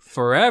took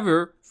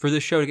forever for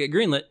this show to get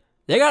greenlit.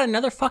 They got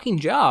another fucking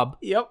job.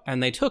 Yep.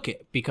 And they took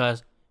it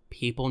because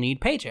people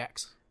need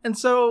paychecks. And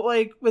so,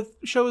 with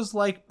shows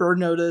like Bird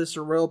Notice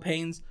or Royal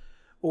Pains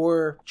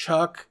or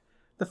Chuck,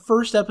 the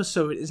first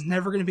episode is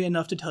never going to be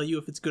enough to tell you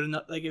if it's good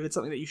enough, if it's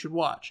something that you should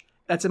watch.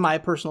 That's in my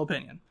personal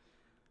opinion.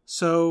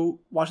 So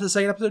watch the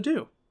second episode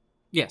too.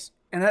 Yes.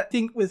 And I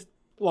think with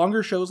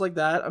longer shows like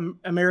that,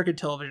 American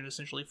television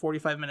essentially,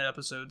 45-minute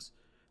episodes,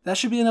 that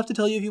should be enough to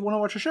tell you if you want to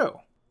watch a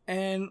show.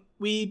 And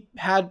we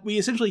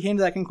essentially came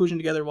to that conclusion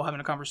together while having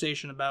a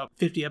conversation about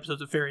 50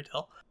 episodes of Fairy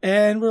Tail.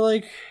 And we're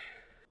like,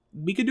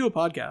 we could do a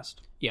podcast.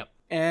 Yep.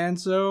 And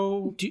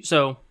so...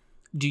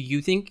 Do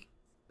you think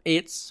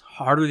it's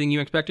harder than you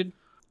expected?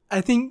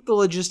 I think the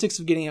logistics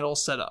of getting it all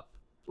set up,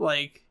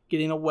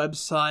 getting a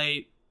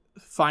website,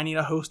 finding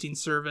a hosting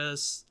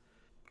service,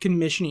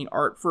 commissioning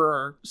art for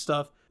our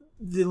stuff,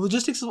 the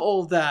logistics of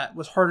all of that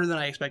was harder than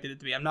I expected it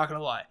to be. I'm not going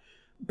to lie.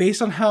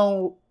 Based on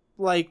how,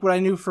 what I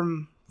knew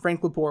from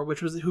Frank Lepore,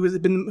 which was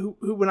who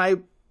when I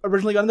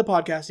originally got into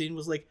podcasting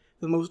was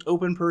the most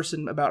open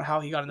person about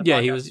how he got into podcasting.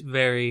 Yeah, he was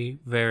very,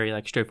 very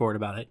straightforward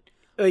about it.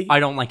 I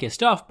don't like his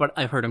stuff, but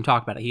I've heard him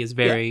talk about it. He is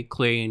very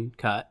clean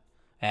cut,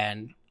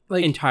 and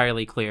Like,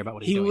 entirely clear about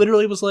what he's he doing.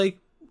 literally was like,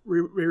 we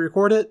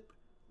record it,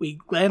 we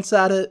glance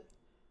at it,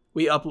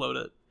 we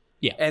upload it.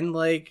 Yeah. And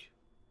like,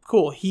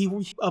 cool. He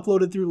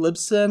uploaded through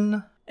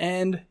Libsyn,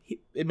 and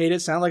it made it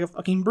sound like a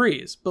fucking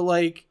breeze. But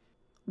like,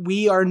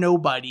 we are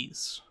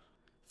nobodies.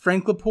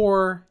 Frank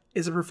Lepore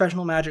is a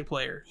professional Magic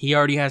player. He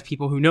already has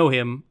people who know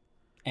him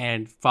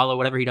and follow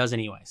whatever he does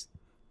anyways.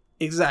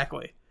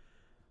 Exactly.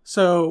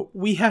 So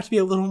we have to be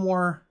a little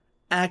more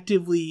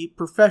actively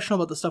professional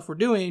about the stuff we're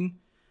doing,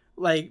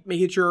 like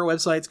making sure our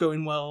website's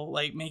going well,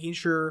 like making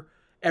sure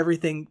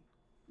everything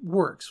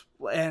works.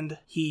 And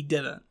he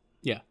didn't.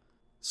 Yeah.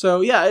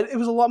 So yeah, it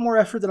was a lot more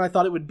effort than I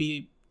thought it would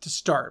be to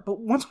start. But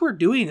once we're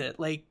doing it,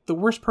 like, the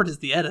worst part is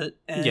the edit.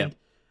 And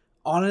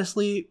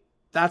honestly,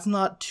 that's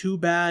not too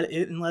bad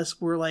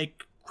unless we're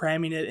like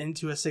cramming it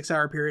into a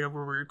 6-hour period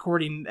where we're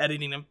recording,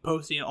 editing, and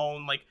posting all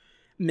in like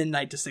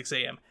midnight to 6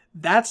 a.m.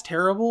 That's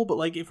terrible. But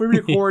like, if we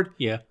record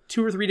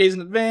 2 or 3 days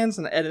in advance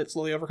and edit it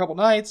slowly over a couple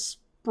nights,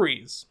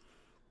 breeze.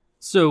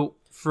 So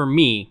for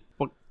me,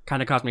 what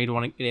kind of caused me to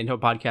want to get into a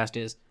podcast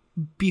is,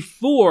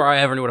 before I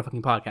ever knew what a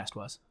fucking podcast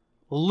was,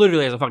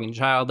 literally as a fucking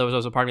child, there was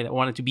also a part of me that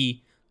wanted to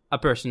be a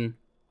person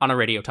on a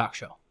radio talk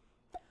show.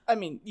 I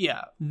mean,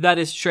 yeah. That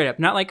is straight up.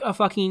 Not like a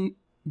fucking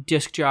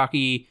disc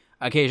jockey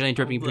occasionally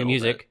interrupting for the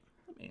music.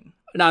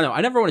 No,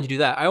 I never wanted to do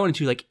that. I wanted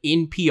to, like,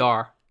 in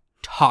PR,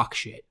 talk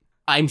shit.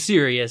 I'm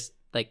serious.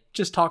 Like,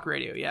 just talk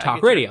radio, yeah.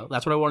 Talk radio.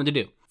 That's what I wanted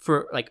to do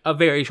for, like, a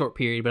very short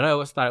period, but I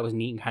always thought it was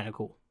neat and kind of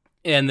cool.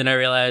 And then I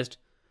realized,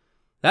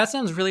 that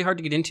sounds really hard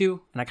to get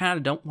into, and I kind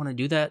of don't want to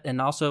do that. And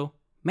also,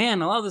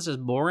 man, a lot of this is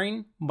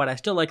boring, but I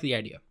still like the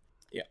idea.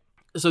 Yeah.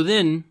 So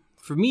then,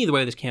 for me, the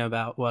way this came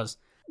about was,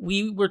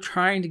 we were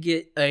trying to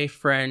get a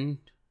friend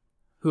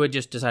who had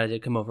just decided to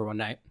come over one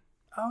night.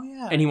 Oh,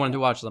 yeah. And he wanted to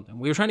watch something.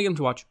 We were trying to get him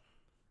to watch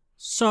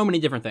so many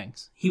different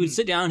things. He would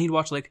sit down, he'd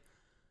watch, like,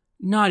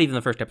 not even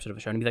the first episode of a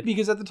show. And he'd be like,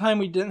 because at the time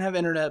we didn't have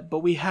internet, but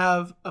we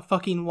have a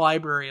fucking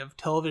library of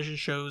television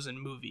shows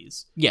and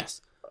movies.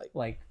 Yes.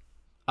 Like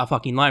a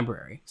fucking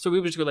library. So we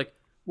would just go like,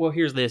 well,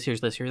 here's this,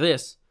 here's this, here's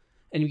this.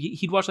 And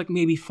he'd watch like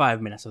maybe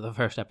 5 minutes of the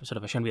first episode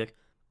of a show and be like,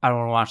 I don't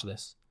want to watch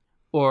this.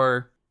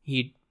 Or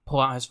he'd pull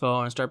out his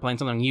phone and start playing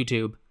something on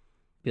YouTube.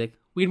 Be like,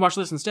 we'd watch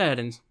this instead.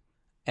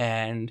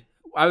 And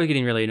I was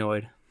getting really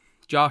annoyed.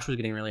 Josh was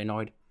getting really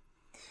annoyed.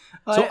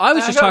 So I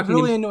was just talking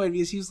really annoyed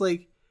because he was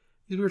like,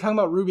 we were talking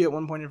about RWBY at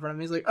one point in front of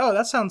me. He's like, oh,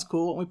 that sounds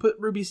cool. And we put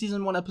RWBY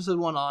season 1, episode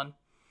 1 on.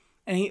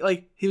 And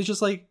he was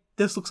just like,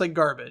 this looks like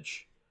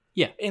garbage.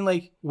 Yeah. And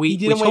like, we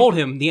told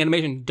him the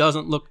animation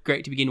doesn't look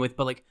great to begin with,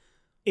 but like,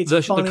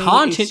 the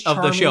content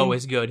of the show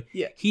is good.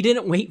 Yeah. He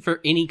didn't wait for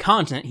any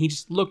content. He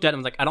just looked at it and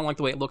was like, I don't like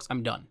the way it looks.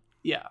 I'm done.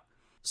 Yeah.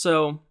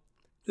 So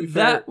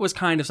that was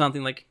kind of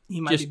something like,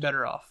 he might be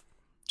better off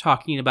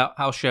talking about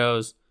how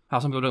some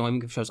people don't even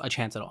give shows a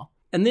chance at all.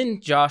 And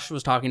then Josh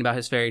was talking about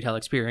his fairy tale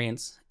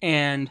experience.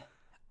 And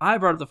I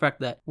brought up the fact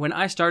that when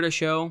I start a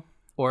show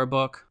or a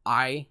book,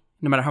 no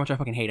matter how much I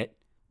fucking hate it,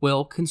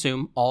 will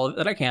consume all of it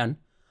that I can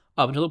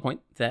up until the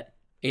point that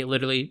it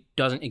literally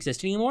doesn't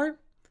exist anymore.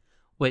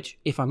 Which,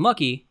 if I'm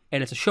lucky,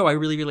 and it's a show I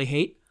really, really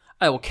hate,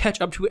 I will catch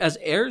up to it as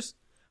it airs,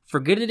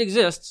 forget it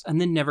exists, and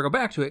then never go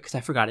back to it because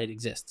I forgot it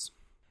exists.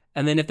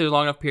 And then if there's a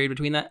long enough period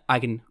between that, I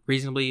can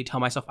reasonably tell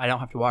myself I don't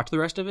have to watch the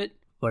rest of it.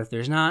 But if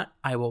there's not,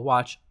 I will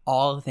watch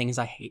all the things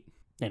I hate.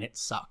 And it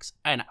sucks.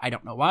 And I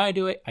don't know why I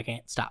do it. I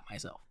can't stop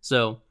myself.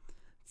 So,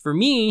 for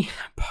me,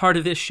 part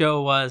of this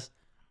show was,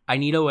 I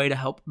need a way to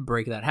help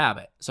break that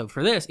habit. So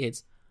for this,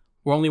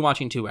 we're only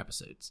watching 2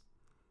 episodes.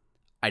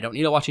 I don't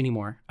need to watch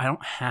anymore. I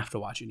don't have to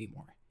watch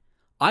anymore.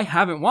 I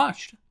haven't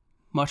watched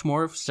much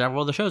more of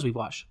several of the shows we've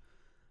watched.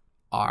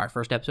 Our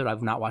first episode,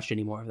 I've not watched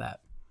any more of that.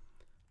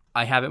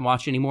 I haven't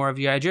watched any more of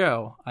G.I.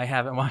 Joe. I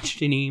haven't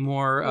watched any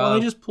more Well, let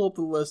me just pull up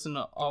the list and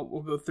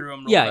we'll go through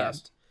them real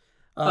fast.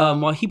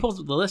 While he pulls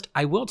up the list,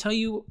 I will tell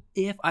you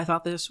if I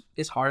thought this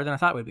is harder than I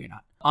thought it would be or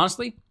not.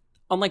 Honestly,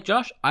 unlike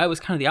Josh, I was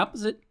kind of the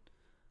opposite.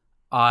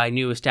 I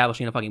knew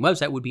establishing a fucking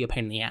website would be a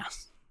pain in the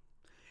ass.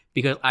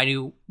 Because I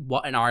knew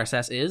what an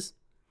RSS is.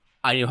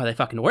 I knew how they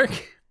fucking work.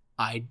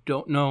 I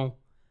don't know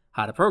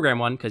how to program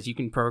one, because you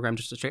can program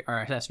just a straight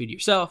RSS feed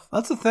yourself.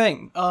 That's the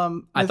thing.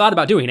 I thought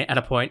about doing it at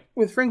a point.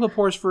 With Frank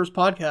Lepore's first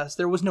podcast,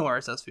 there was no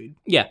RSS feed.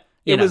 Yeah.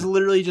 It was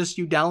literally just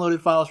you downloaded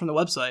files from the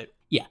website.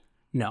 Yeah.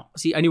 No.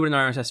 See, I knew what an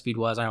RSS feed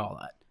was. I know all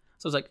that.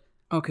 So I was like,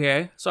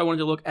 okay. So I wanted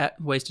to look at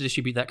ways to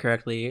distribute that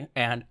correctly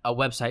and a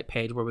website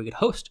page where we could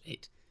host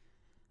it.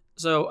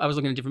 So I was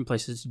looking at different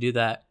places to do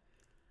that.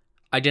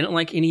 I didn't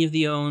like any of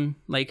the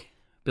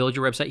build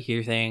your website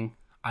here thing.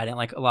 I didn't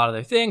like a lot of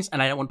their things,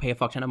 and I didn't want to pay a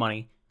fuck ton of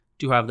money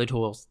to have the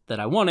tools that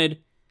I wanted.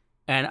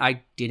 And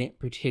I didn't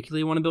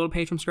particularly want to build a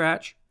page from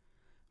scratch,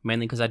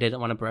 mainly because I didn't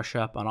want to brush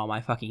up on all my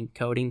fucking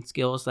coding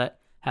skills that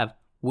have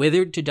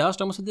withered to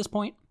dust almost at this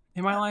point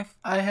in my life.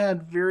 I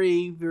had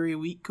very, very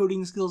weak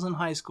coding skills in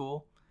high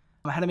school.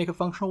 I had to make a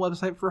functional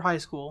website for high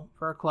school,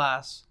 for our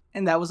class.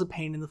 and that was a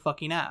pain in the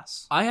fucking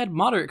ass. I had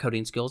moderate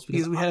coding skills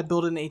Because we had to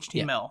build it in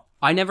HTML.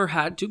 I never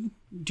had to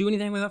do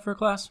anything with that for a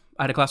class.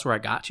 I had a class where I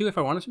got to if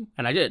I wanted to,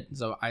 and I did.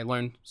 So I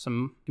learned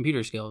some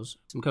computer skills,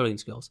 some coding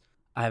skills.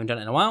 I haven't done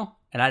it in a while,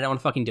 and I don't want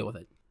to fucking deal with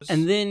it.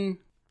 And then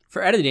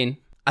for editing,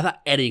 I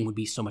thought editing would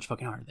be so much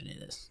fucking harder than it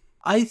is.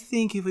 I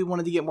think if we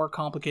wanted to get more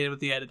complicated with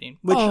the editing,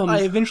 which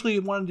I eventually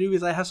want to do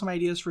because I have some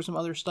ideas for some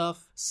other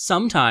stuff.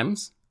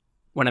 Sometimes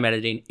when I'm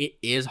editing, it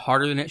is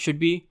harder than it should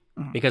be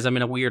because I'm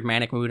in a weird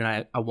manic mood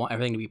and I want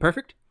everything to be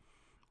perfect.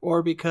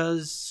 Or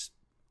because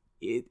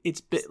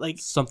it's bit like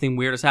something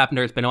weird has happened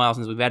or it's been a while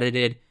since we've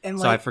edited, and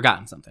so I've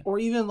forgotten something. Or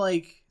even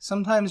like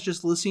sometimes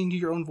just listening to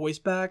your own voice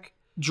back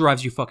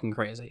drives you fucking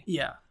crazy.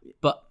 Yeah.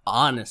 But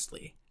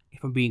honestly,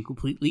 if I'm being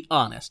completely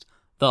honest,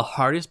 the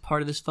hardest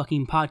part of this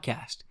fucking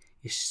podcast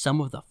is some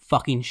of the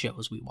fucking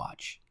shows we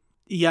watch.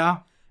 Yeah.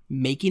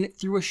 Making it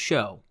through a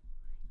show,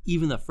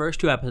 even the first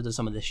 2 episodes of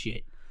some of this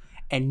shit,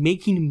 and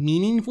making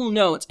meaningful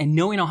notes and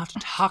knowing I'll have to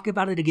talk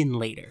about it again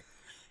later.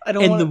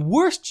 The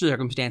worst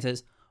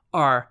circumstances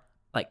are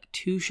like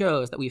 2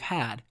 shows that we've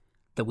had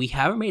that we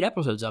haven't made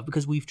episodes of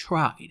because we've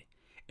tried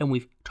and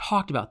we've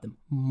talked about them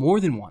more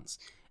than once,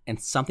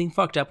 and something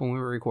fucked up when we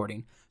were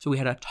recording, so we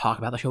had to talk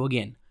about the show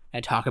again.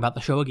 And talk about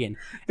the show again.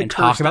 And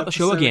talk about the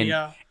show again.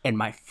 Yeah. And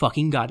my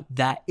fucking God,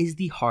 that is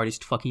the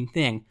hardest fucking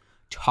thing.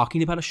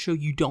 Talking about a show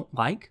you don't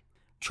like,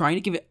 trying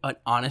to give it an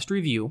honest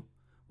review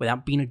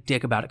without being a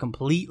dick about it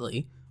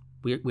completely.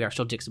 We are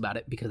still dicks about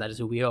it because that is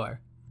who we are.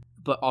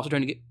 But also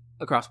trying to get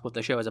across what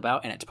the show is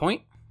about and its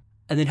point.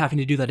 And then having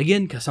to do that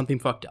again because something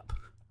fucked up.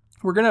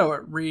 We're going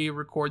to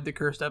re-record the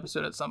cursed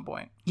episode at some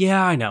point.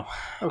 Yeah, I know.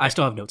 Okay. I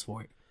still have notes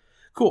for it.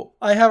 Cool.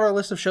 I have our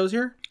list of shows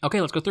here.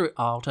 Okay, let's go through it.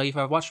 I'll tell you if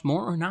I've watched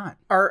more or not.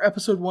 Our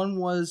episode 1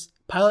 was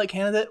Pilot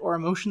Candidate or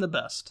Emotion the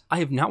Best. I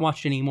have not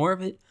watched any more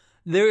of it.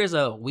 There is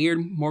a weird,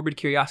 morbid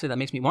curiosity that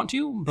makes me want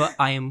to, but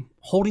I am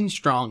holding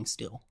strong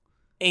still.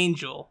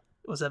 Angel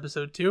was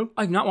episode 2.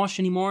 I've not watched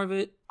any more of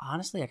it.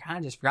 Honestly, I kind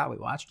of just forgot we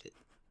watched it.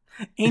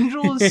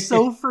 Angel is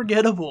so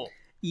forgettable.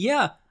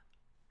 Yeah.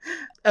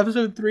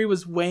 Episode 3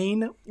 was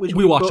Wayne, which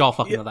we watched all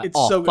fucking of that.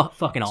 It's so good.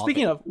 Fucking all.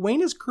 Speaking of,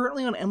 Wayne is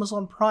currently on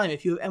Amazon Prime.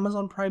 If you have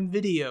Amazon Prime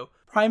Video,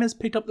 Prime has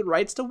picked up the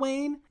rights to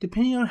Wayne.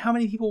 Depending on how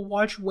many people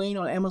watch Wayne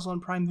on Amazon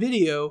Prime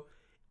Video,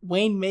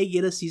 Wayne may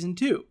get a season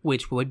 2,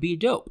 which would be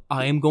dope.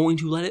 I am going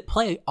to let it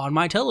play on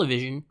my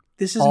television.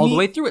 This is all the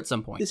way through at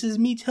some point. This is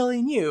me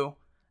telling you,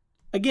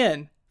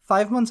 again,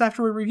 5 months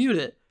after we reviewed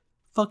it,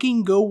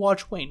 fucking go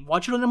watch Wayne.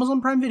 Watch it on Amazon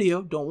Prime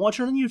Video. Don't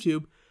watch it on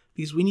YouTube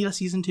because we need a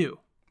season 2.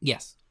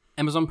 Yes.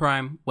 Amazon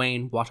Prime,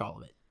 Wayne, watch all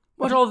of it.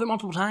 Watch all of it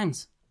multiple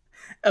times.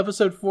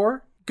 Episode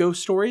 4,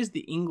 Ghost Stories, the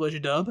English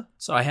dub.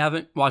 So I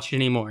haven't watched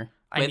any more.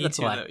 I need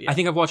to, though, yeah. I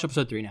think I've watched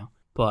episode 3 now.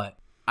 But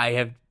I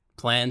have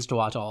plans to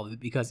watch all of it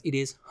because it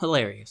is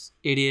hilarious.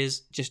 It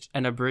is just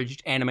an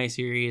abridged anime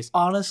series.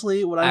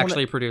 Honestly,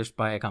 produced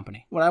by a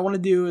company. What I want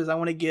to do is I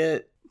want to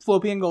get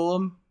Floppy and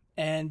Golem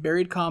and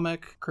Buried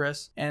Comic,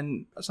 Chris,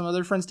 and some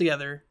other friends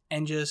together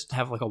and just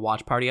have like a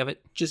watch party of it.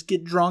 Just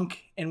get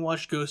drunk and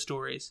watch Ghost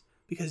Stories.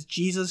 Because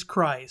Jesus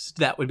Christ.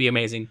 That would be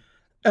amazing.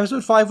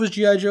 Episode 5 was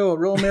G.I. Joe, a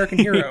real American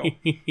hero.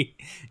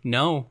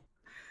 No.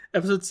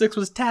 Episode 6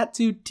 was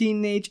Tattooed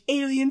Teenage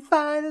Alien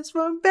Fighters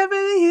from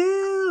Beverly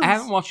Hills. I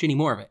haven't watched any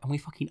more of it, and we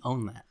fucking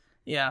own that.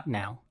 Yeah.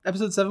 Now.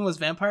 Episode 7 was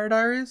Vampire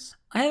Diaries.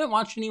 I haven't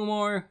watched any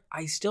more.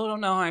 I still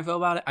don't know how I feel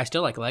about it. I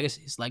still like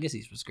Legacies.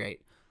 Legacies was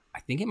great. I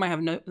think it might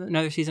have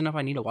another season up.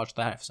 I need to watch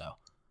that if so.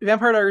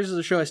 Vampire Diaries is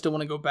a show I still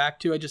want to go back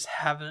to. I just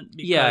haven't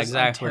because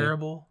I'm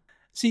terrible.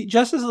 See,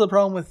 just as the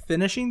problem with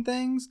finishing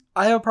things,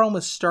 I have a problem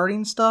with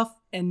starting stuff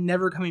and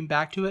never coming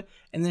back to it.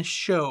 And this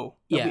show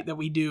that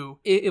we do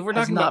if we're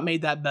talking about,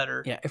 made that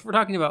better. Yeah, if we're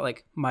talking about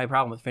like my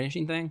problem with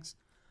finishing things,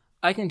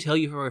 I can tell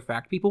you for a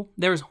fact, people,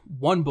 there's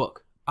one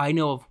book. I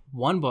know of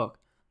one book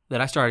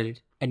that I started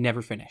and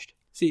never finished.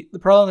 See, the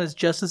problem is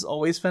Justice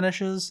always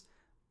finishes,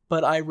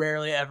 but I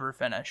rarely ever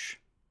finish.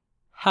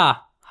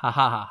 Ha. Ha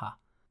ha ha ha.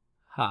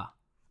 Ha.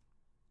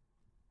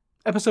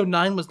 Episode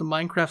 9 was the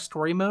Minecraft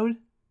story mode.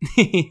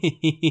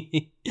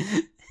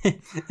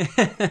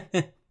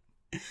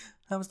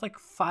 That was like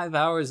 5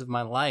 hours of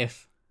my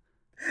life.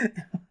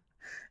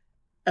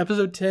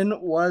 Episode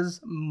 10 was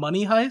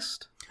Money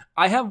Heist.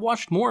 I have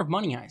watched more of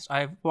Money Heist.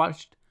 I've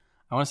watched,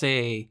 I want to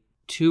say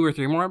 2 or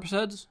 3 more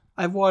episodes.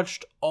 I've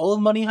watched all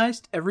of Money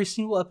Heist, every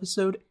single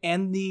episode,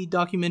 and the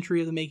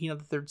documentary of the making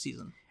of the 3rd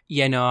season.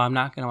 Yeah, no, I'm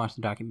not going to watch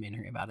the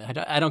documentary about it.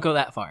 I don't go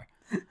that far.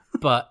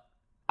 But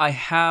I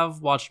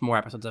have watched more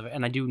episodes of it,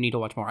 and I do need to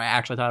watch more. I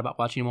actually thought about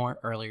watching more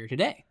earlier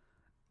today.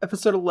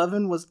 Episode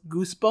 11 was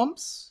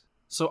Goosebumps.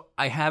 So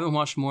I haven't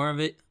watched more of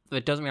it, but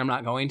it doesn't mean I'm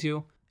not going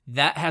to.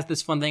 That has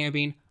this fun thing of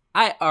being,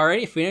 I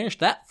already finished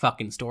that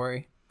fucking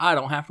story. I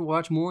don't have to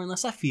watch more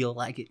unless I feel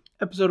like it.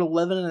 Episode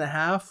 11 and a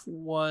half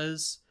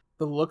was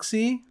The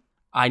Look-See.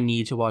 I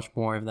need to watch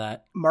more of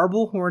that.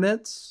 Marble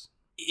Hornets.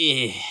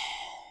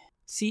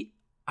 See,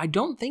 I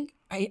don't think,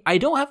 I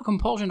don't have a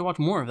compulsion to watch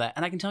more of that,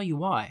 and I can tell you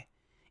why.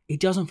 It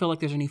doesn't feel like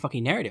there's any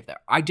fucking narrative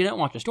there. I didn't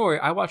watch the story.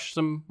 I watched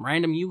some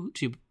random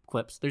YouTube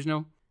clips. There's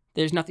no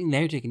there's nothing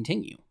there to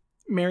continue.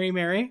 Mary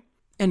Mary.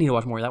 I need to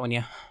watch more of that one,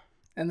 yeah.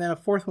 And then a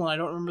fourth one I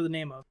don't remember the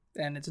name of.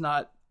 And it's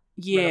not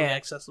readily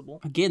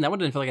accessible. Again, that one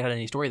didn't feel like it had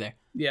any story there.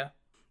 Yeah.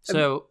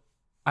 So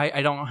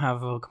I don't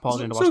have a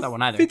compulsion to watch that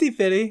one either.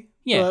 50-50.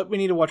 Yeah. But we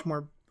need to watch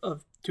more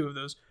of 2 of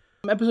those.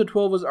 Episode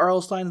 12 was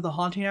R.L. Stein's The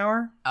Haunting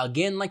Hour.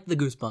 Again, like the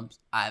Goosebumps,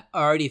 I've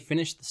already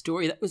finished the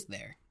story that was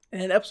there.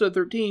 And episode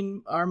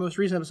 13, our most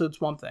recent episode,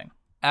 Swamp Thing.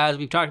 As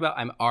we've talked about,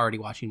 I'm already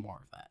watching more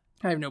of that.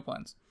 I have no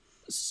plans.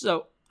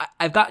 So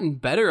I've gotten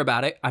better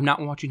about it. I'm not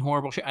watching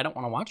horrible shit I don't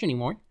want to watch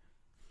anymore.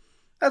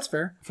 That's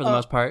fair. For the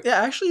most part.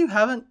 Yeah, actually you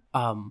haven't.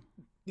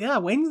 Yeah,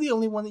 Wayne's the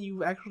only one that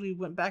you actually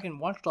went back and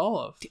watched all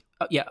of.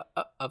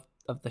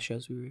 Of the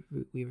shows we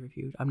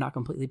reviewed. I'm not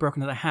completely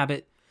broken to the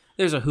habit.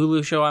 There's a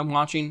Hulu show I'm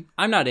watching.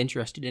 I'm not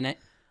interested in it.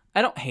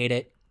 I don't hate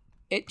it.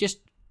 It just...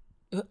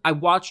 I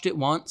watched it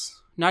once.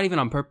 Not even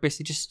on purpose.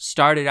 It just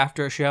started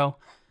after a show.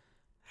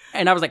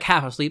 And I was like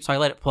half asleep, so I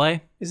let it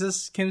play. Is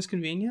this Kim's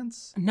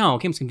Convenience? No,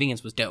 Kim's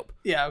Convenience was dope.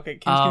 Yeah, okay.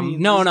 Kim's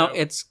Convenience No, dope.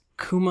 it's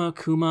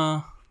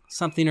Kuma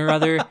something or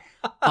other.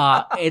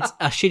 It's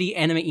a shitty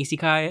anime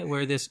isekai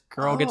where this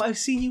girl gets... I've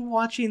seen you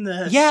watching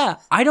this. Yeah,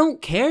 I don't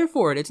care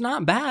for it. It's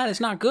not bad. It's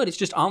not good. It's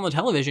just on the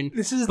television.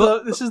 This is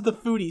the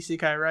food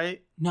isekai,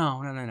 right?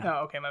 No.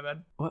 Oh, okay, my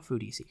bad. What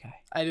food isekai?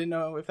 I didn't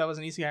know if that was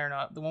an isekai or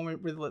not. The one where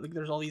like,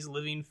 there's all these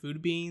living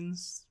food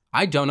beings.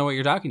 I don't know what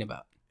you're talking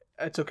about.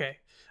 It's okay.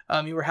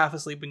 You were half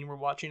asleep when you were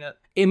watching it.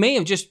 It may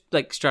have just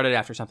like started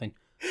after something,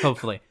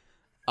 hopefully,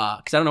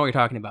 because I don't know what you're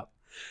talking about.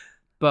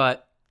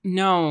 But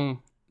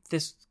no,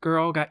 this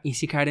girl got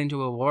isekai'd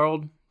into a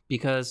world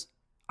because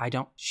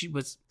she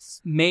was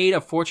made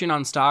a fortune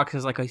on stocks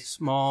as like a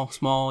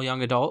small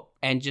young adult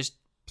and just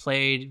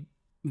played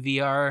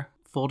VR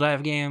full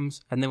dive games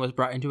and then was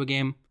brought into a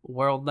game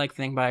world like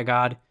thing by a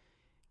god,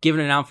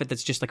 given an outfit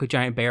that's just like a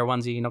giant bear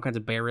onesie, all kinds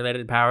of bear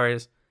related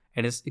powers.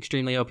 And it's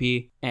extremely OP,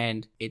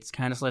 and it's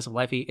kind of slice of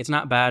lifey. It's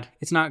not bad.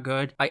 It's not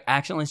good. I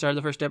accidentally started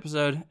the first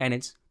episode, and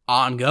it's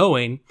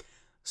ongoing.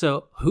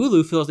 So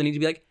Hulu feels the need to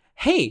be like,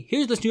 hey,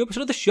 here's this new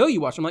episode of the show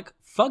you watched. I'm like,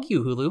 fuck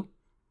you, Hulu.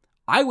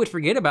 I would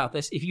forget about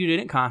this if you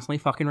didn't constantly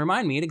fucking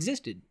remind me it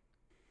existed.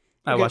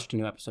 I watched a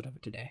new episode of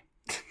it today.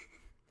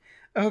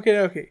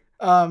 Okay.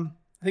 I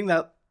think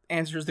that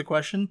answers the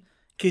question.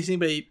 In case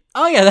anybody...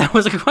 Oh, yeah, that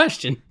was a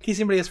question. In case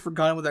anybody has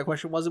forgotten what that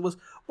question was, it was,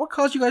 what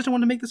caused you guys to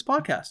want to make this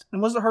podcast? And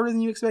was it harder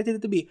than you expected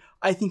it to be?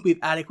 I think we've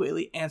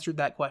adequately answered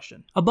that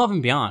question. Above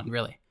and beyond,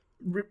 really.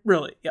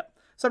 Really, yeah.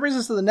 So that brings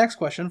us to the next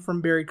question from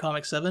Buried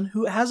Comic 7,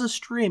 who has a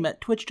stream at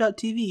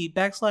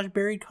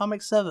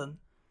twitch.tv/BuriedComic7.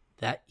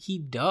 That he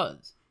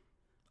does.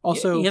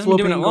 Also, he hasn't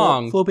been doing it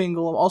long. Flopping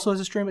Golem also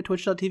has a stream at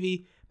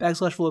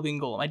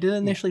twitch.tv/Flopping Golem. I didn't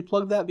initially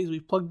plug that because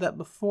we've plugged that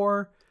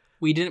before.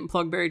 We didn't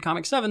plug Buried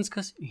Comic 7's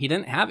because he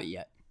didn't have it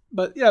yet.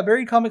 But yeah,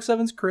 Buried Comic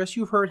 7's Chris,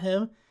 you've heard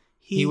him.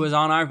 He was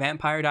on our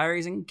Vampire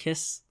Diaries and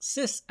Kiss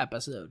Sis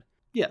episode.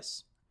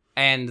 Yes.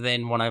 And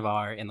then one of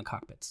our In the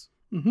Cockpits.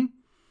 Mm-hmm.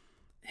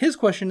 His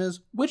question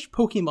is, which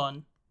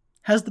Pokemon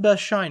has the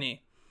best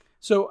shiny?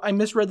 So I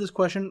misread this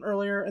question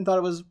earlier and thought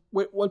it was,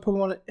 what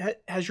Pokemon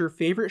has your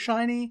favorite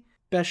shiny?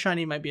 Best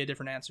shiny might be a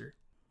different answer.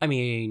 I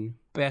mean,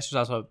 best is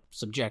also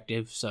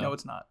subjective, so... No,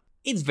 it's not.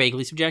 It's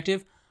vaguely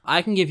subjective.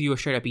 I can give you a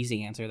straight-up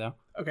easy answer, though.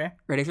 Okay.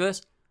 Ready for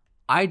this?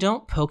 I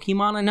don't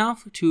Pokemon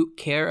enough to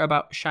care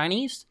about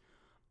shinies.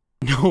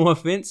 No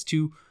offense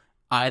to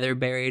either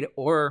Buried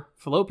or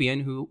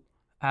Fallopian, who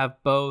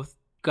have both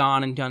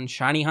gone and done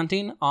shiny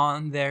hunting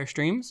on their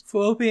streams.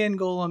 Fallopian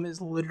Golem is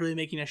literally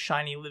making a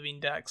shiny living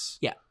dex.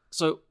 Yeah.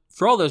 So,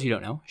 for all those who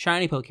don't know,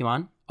 shiny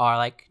Pokemon are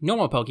like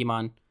normal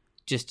Pokemon,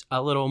 just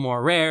a little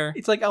more rare.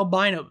 It's like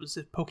albinos,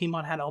 if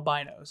Pokemon had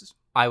albinos.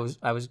 I was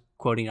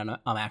quoting on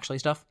actually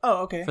stuff.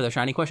 Oh, okay. For the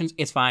shiny questions.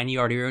 It's fine. You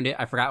already ruined it.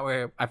 I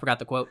forgot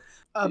the quote.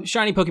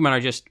 Shiny Pokemon are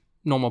just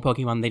normal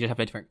Pokemon. They just have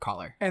a different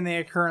color. And they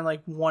occur in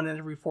like 1 in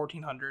every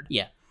 1,400.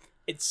 Yeah.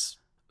 It's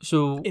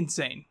so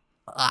insane.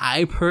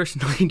 I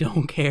personally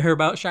don't care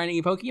about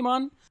shiny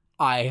Pokemon.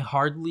 I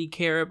hardly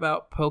care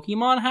about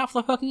Pokemon half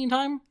the fucking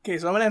time. Okay,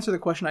 so I'm going to answer the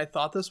question I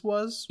thought this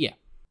was. Yeah.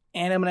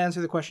 And I'm going to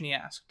answer the question he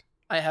asked.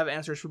 I have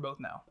answers for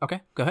both now.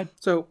 Okay, go ahead.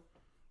 So,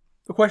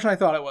 the question I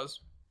thought it was,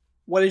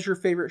 what is your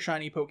favorite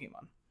shiny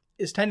Pokemon?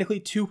 Is technically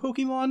 2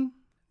 Pokemon.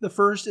 The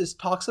first is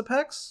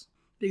Toxapex,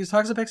 because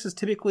Toxapex is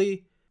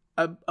typically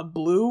a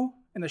blue,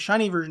 and the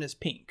shiny version is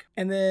pink.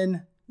 And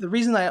then, the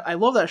reason I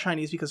love that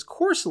shiny is because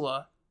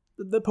Corsola,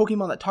 the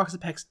Pokemon that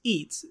Toxapex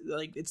eats,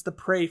 like it's the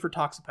prey for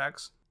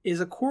Toxapex,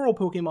 is a coral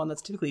Pokemon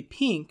that's typically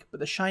pink,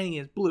 but the shiny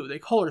is blue. They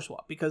color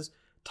swap, because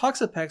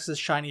Toxapex's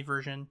shiny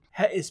version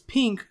is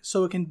pink,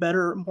 so it can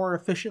more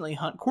efficiently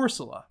hunt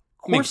Corsola.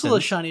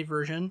 Corsola's shiny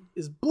version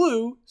is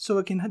blue, so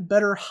it can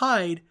better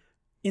hide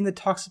in the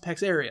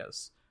Toxapex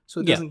areas, so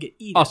it doesn't get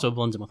eaten. Also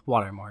blends in with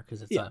water more,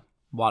 because it's a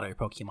water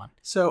Pokemon.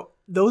 So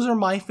those are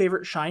my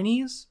favorite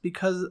shinies,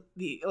 because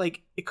the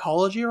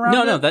ecology around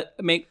it. No, that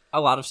make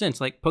a lot of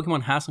sense. Like,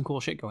 Pokemon has some cool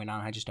shit going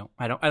on. I just don't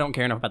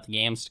care enough about the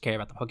games to care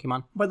about the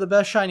Pokemon. But the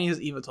best shiny is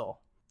Yveltal.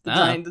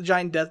 The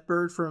giant death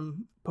bird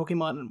from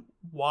Pokemon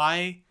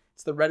Y.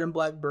 It's the red and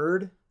black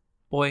bird.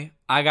 boy,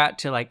 I got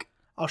to like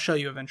I'll show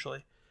you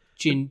eventually.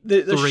 Gen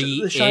The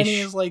 3-ish. shiny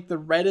is like the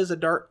red is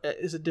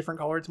a different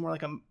color. It's more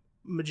like a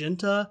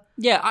magenta,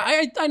 Yeah,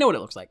 I know what it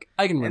looks like.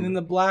 I can and remember. then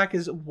the black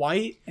is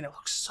white, and it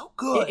looks so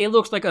good. It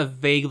looks like a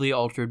vaguely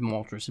altered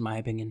Moltres, in my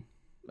opinion.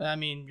 I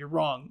mean, you're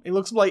wrong. It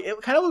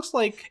kind of looks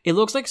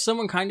like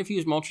someone kind of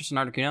fused Moltres and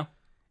Articuno.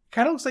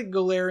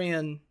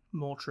 Galarian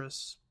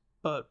Moltres,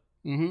 but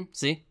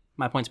See?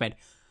 My point's made.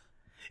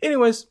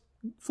 anyways,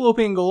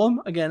 Fallopian Golem,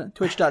 again,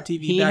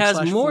 twitch.tv He has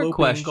more Fallopian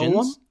questions.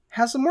 Golem,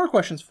 has some more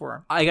questions for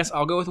him. I guess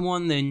I'll go with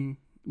one, then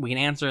we can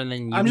answer, and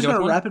then you I'm can just go going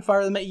to with one. rapid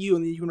fire them at you,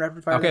 and then you can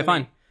rapid fire them Okay, at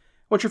fine. me.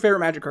 What's your favorite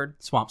Magic card?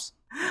 Swamps.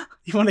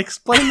 You want to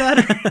explain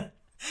that?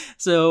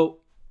 So,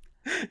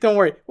 Don't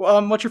worry.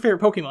 What's your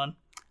favorite Pokemon?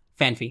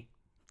 Fanpy.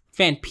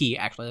 Fanpy,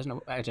 actually. There's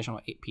no additional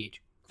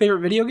PH. Favorite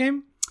video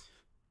game?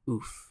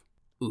 Oof.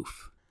 We'll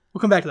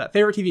come back to that.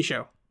 Favorite TV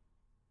show?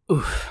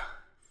 Oof.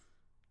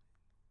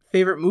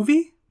 Favorite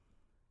movie?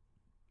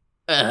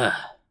 Ugh.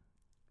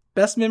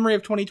 Best memory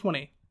of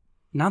 2020?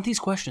 Not these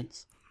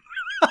questions.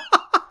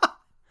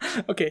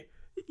 Okay.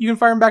 You can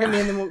fire them back at me,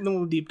 and then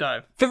we'll deep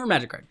dive. Favorite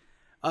Magic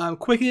card.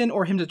 Quicken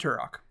or Hymn to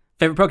Turok?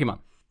 Favorite Pokemon.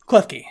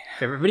 Klefki.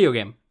 Favorite video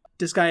game.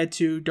 Disgaea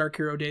 2 Dark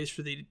Hero Days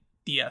for the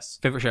DS.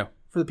 Favorite show.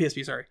 For the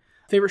PSP, sorry.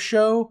 Favorite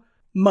show?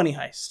 Money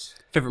Heist.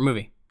 Favorite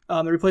movie.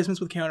 The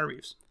Replacements with Keanu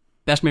Reeves.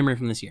 Best memory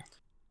from this year.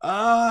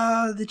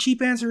 The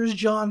cheap answer is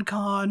John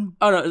Con.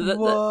 Oh,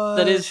 no,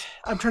 that is...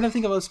 I'm trying to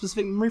think of a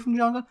specific memory from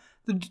John Con.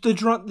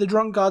 The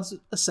drunk god's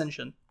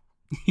ascension.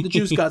 The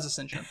juice god's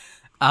ascension.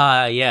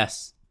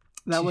 Yes.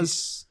 That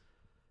was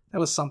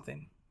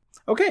something.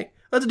 Okay,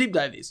 let's deep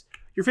dive these.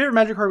 Your favorite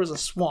Magic card was a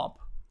swamp.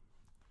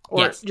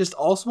 Or Yes. just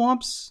all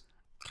swamps?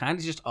 Kind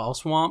of just all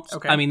swamps.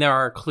 Okay. I mean, there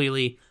are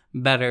clearly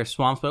better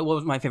swamps, but what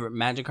was my favorite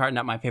Magic card?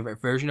 Not my favorite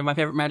version of my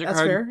favorite Magic That's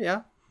card. fair,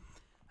 yeah.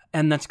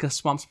 And that's because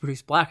swamps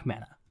produce black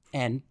mana.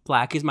 And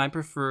black is my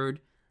preferred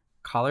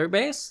color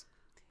base.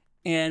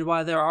 And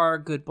while there are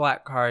good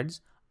black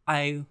cards,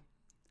 I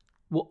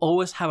will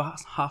always have a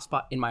hot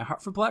spot in my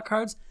heart for black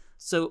cards.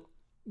 So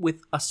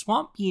with a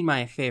swamp being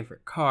my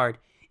favorite card,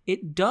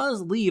 it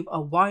does leave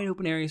a wide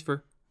open areas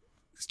for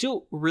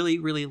still really,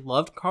 really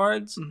loved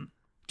cards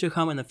to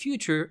come in the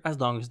future as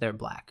long as they're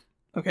black.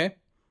 Okay.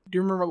 Do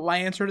you remember what my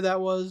answer to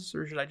that was,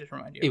 or should I just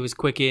remind you? It was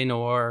Quicken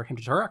or Hymn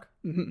to Turok.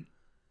 Mm-hmm.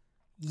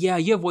 Yeah,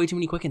 you have way too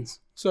many Quickens.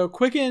 So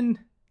Quicken,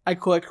 I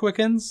collect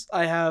Quickens.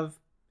 I have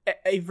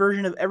a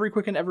version of every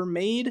Quicken ever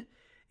made,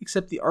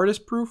 except the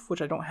artist proof,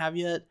 which I don't have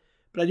yet,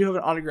 but I do have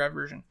an autographed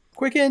version.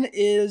 Quicken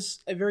is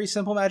a very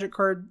simple Magic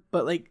card,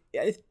 but like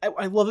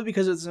I love it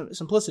because of its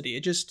simplicity.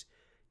 It just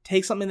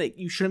takes something that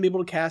you shouldn't be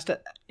able to cast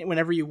at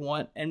whenever you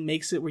want and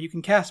makes it where you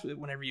can cast it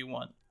whenever you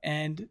want.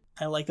 And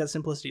I like that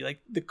simplicity.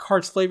 Like the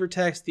card's flavor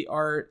text, the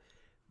art,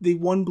 the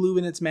 1 blue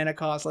in its mana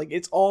cost, like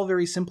it's all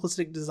very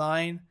simplistic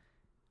design,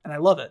 and I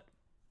love it.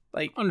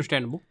 Like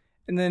Understandable.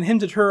 And then Hymn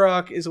to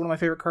Turok is one of my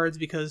favorite cards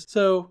because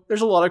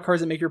there's a lot of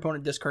cards that make your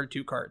opponent discard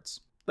 2 cards.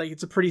 Like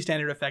it's a pretty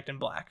standard effect in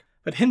black.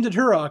 But Hymn to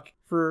Turok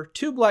for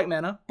 2 black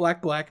mana,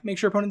 black,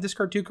 makes your opponent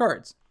discard 2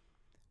 cards.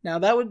 Now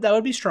that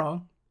would be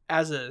strong,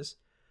 as is.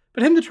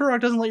 But Hymn to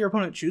Turok doesn't let your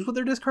opponent choose what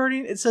they're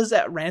discarding. It says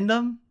at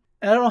random.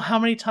 And I don't know how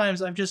many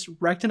times I've just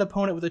wrecked an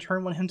opponent with a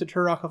turn 1 Hymn to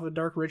Turok off a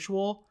Dark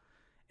Ritual,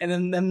 and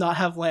then them not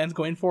have lands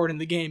going forward in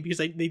the game because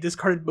they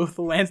discarded both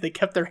the lands they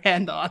kept their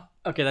hand on.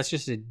 Okay, that's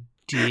just a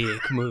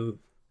dick move.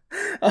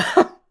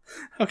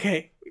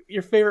 Okay,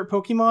 your favorite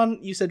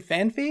Pokemon? You said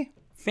Fanpy?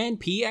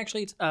 Fanpy,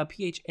 actually, it's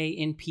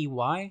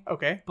Phanpy.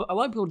 Okay. But a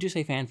lot of people do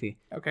say Fanpy.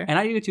 Okay. And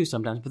I do too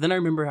sometimes, but then I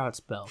remember how it's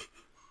spelled.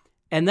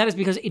 And that is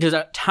because it is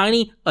a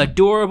tiny,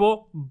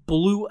 adorable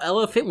blue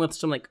elephant with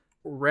some like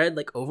red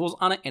like ovals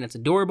on it, and it's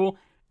adorable,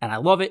 and I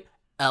love it.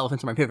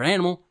 Elephants are my favorite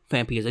animal.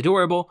 Fanpy is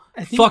adorable.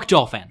 Fuck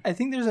Dolphin. I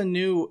think there's a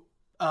new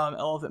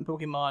elephant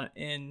Pokemon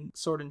in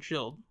Sword and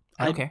Shield.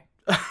 I don't care.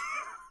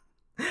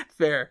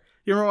 Fair.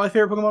 You remember what my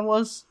favorite Pokemon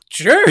was?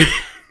 Sure.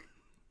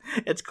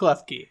 It's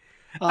Klefki.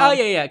 Oh,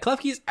 yeah.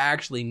 Klefki is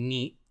actually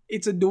neat.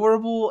 It's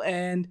adorable,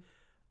 and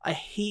I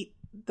hate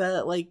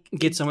that, like...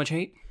 Get so much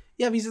hate?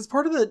 Yeah, because it's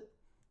part of the,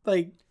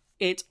 like...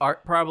 It's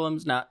art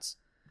problems, not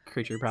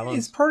creature problems.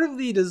 It's part of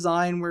the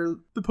design where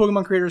the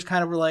Pokemon creators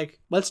kind of were like,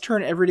 let's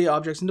turn everyday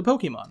objects into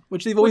Pokemon,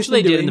 which they've always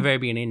been doing. Did in the very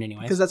beginning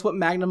anyway. Because that's what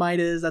Magnemite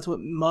is, that's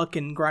what Muck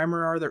and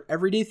Grimer are. They're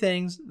everyday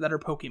things that are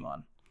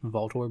Pokemon.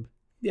 Voltorb.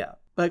 Yeah.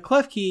 But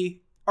Klefki,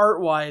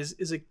 art-wise,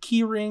 is a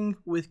key ring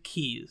with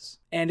keys,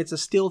 and it's a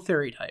Steel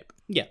Fairy type.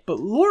 Yeah. But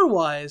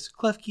lore-wise,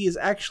 Klefki is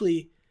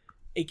actually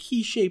a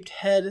key-shaped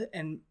head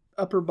and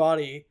upper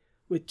body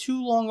with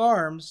 2 long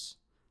arms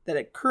that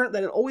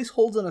it always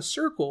holds in a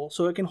circle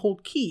so it can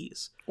hold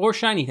keys. Or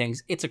shiny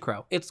things. It's a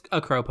crow. It's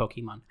a crow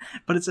Pokemon.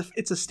 But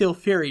it's a Steel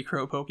Fairy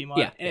crow Pokemon.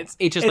 Yeah. And it's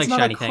just like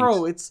shiny things. It's not a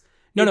crow. It's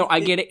No, I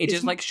get it. It's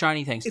just like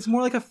shiny things. It's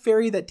more like a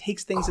fairy that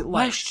takes things it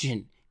likes.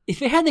 Question.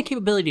 If it had the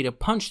capability to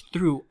punch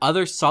through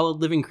other solid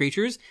living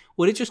creatures,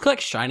 would it just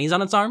collect shinies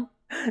on its arm?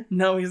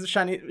 No, because the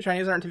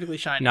shinies aren't typically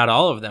shiny. Not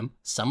all of them.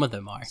 Some of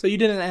them are. So you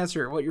didn't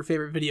answer what your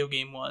favorite video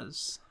game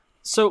was.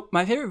 So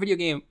my favorite video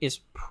game is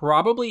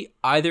probably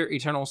either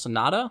Eternal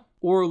Sonata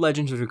or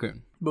Legends of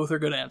Dragoon. Both are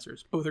good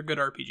answers. Both are good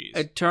RPGs.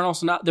 Eternal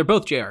Sonata, they're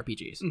both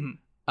JRPGs.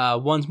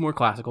 Mm-hmm. One's more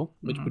classical,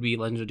 which would be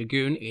Legends of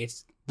Dragoon.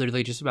 It's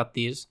literally just about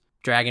these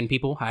dragon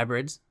people,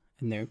 hybrids,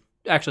 and they're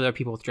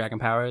people with dragon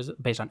powers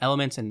based on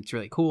elements, and it's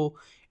really cool.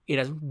 It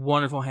has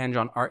wonderful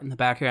hand-drawn art in the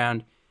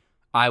background.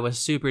 I was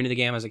super into the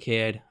game as a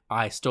kid.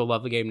 I still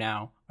love the game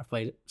now. I've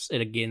played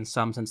it again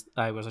some since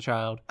I was a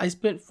child. I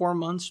spent 4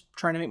 months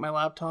trying to make my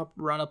laptop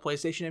run a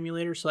PlayStation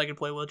emulator so I could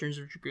play Legends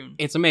of Dragoon.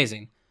 It's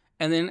amazing.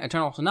 And then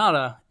Eternal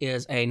Sonata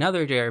is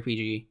another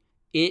JRPG.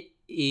 It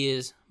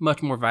is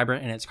much more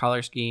vibrant in its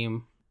color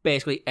scheme.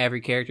 Basically,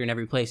 every character in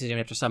every place is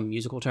named after some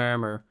musical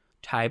term or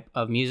type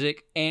of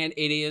music. And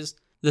it is,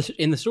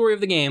 in the story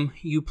of the game,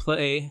 you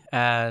play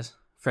as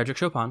Frederick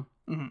Chopin.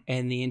 Mm-hmm.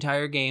 And the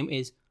entire game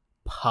is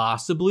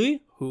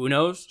possibly, who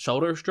knows,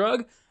 shoulder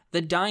shrug,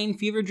 the dying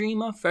fever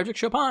dream of Frederick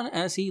Chopin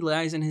as he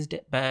lies in his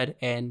bed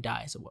and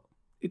dies alone.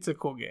 It's a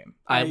cool game.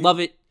 I love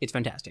it. It's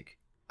fantastic.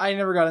 I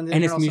never got into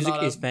and Eternal its music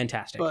Sonata, is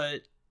fantastic.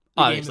 But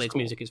obviously, its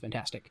music is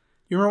fantastic.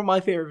 You remember what my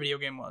favorite video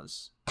game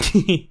was?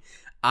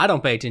 I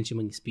don't pay attention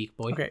when you speak,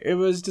 boy. Okay, it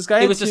was Disgaea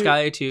 2. It was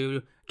Disgaea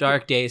 2,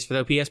 Dark Days for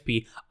the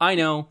PSP. I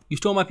know, you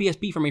stole my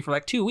PSP from me for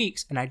like 2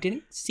 weeks, and I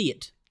didn't see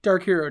it.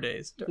 Dark Hero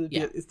Days.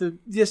 Yeah. It's the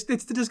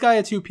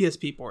Disgaea 2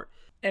 PSP port.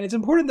 And it's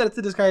important that it's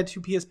the Disgaea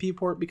 2 PSP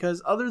port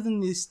because other than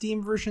the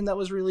Steam version that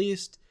was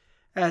released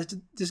as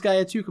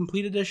Disgaea 2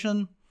 Complete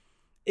Edition,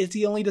 it's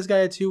the only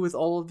Disgaea 2 with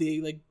all of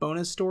the like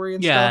bonus story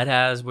and stuff. Yeah, it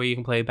has where you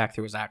can play back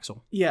through his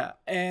Axel. Yeah,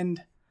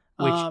 and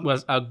which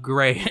was a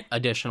great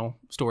additional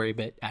story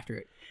bit after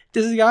it.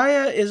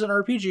 Disgaea is an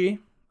RPG,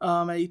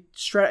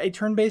 a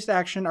turn-based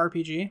action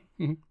RPG,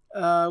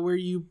 where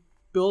you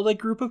build a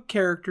group of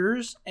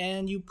characters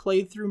and you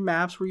play through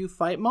maps where you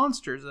fight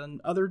monsters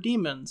and other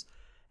demons.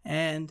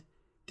 And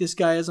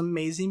Disgaea is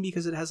amazing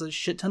because it has a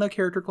shit ton of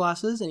character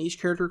classes, and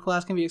each character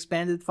class can be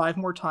expanded 5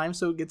 more times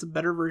so it gets a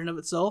better version of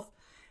itself.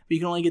 But you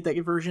can only get that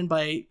version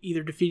by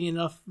either defeating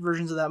enough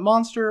versions of that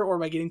monster or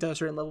by getting to a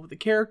certain level with the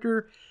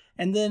character.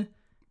 And then,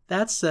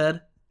 that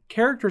said,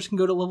 characters can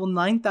go to level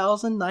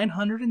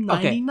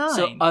 9,999. Okay,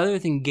 so other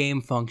than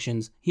game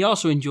functions, he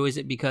also enjoys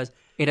it because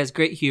it has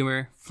great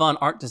humor, fun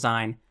art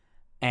design,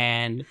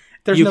 and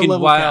you can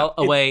while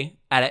away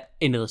at it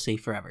endlessly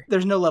forever.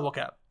 There's no level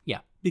cap. Yeah.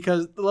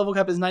 Because the level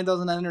cap is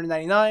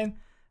 9,999,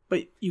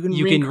 but you can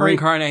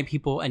reincarnate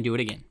people and do it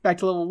again. Back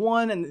to level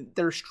 1, and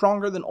they're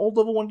stronger than old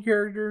level 1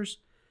 characters.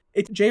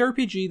 It's a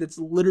JRPG that's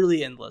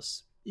literally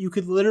endless. You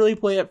could literally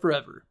play it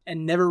forever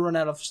and never run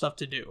out of stuff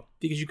to do.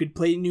 Because you could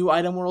play new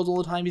item worlds all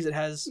the time because it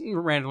has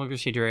randomly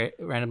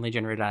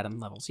generated item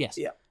levels. Yes.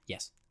 Yeah.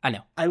 Yes. I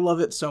know. I love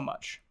it so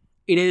much.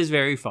 It is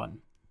very fun.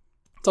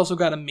 It's also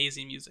got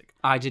amazing music.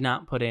 I did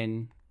not put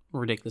in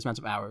ridiculous amounts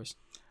of hours.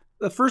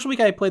 The first week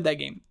I played that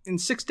game, in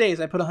 6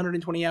 days I put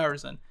 120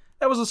 hours in.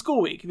 That was a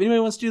school week. If anybody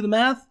wants to do the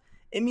math,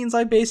 it means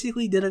I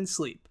basically didn't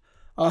sleep.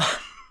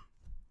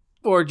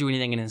 Or do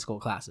anything in his school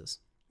classes.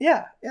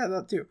 Yeah,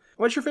 that too.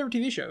 What's your favorite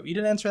TV show? You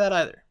didn't answer that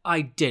either.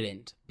 I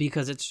didn't,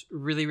 because it's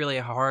really, really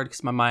hard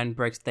because my mind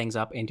breaks things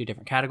up into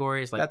different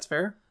categories. Like, that's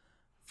fair.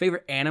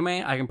 Favorite anime,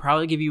 I can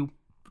probably give you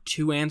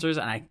 2 answers,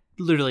 and I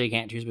literally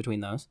can't choose between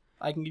those.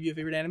 I can give you a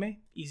favorite anime.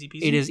 Easy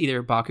peasy. It is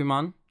either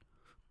Bakuman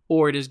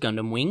or it is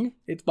Gundam Wing.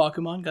 It's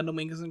Bakuman. Gundam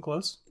Wing isn't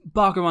close.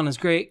 Bakuman is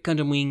great.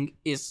 Gundam Wing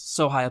is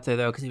so high up there,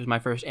 though, because it was my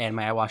first anime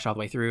I watched all the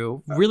way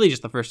through. Really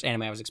just the first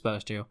anime I was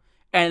exposed to.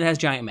 And it has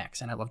giant mechs,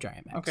 and I love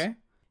giant mechs. Okay.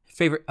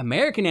 Favorite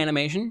American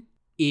animation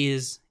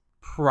is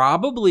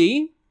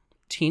probably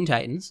Teen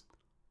Titans.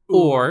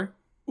 Ooh,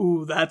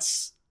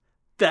 that's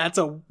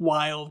a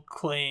wild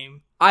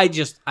claim. I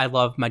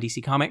love my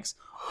DC Comics.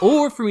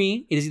 Or for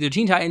me, it is either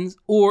Teen Titans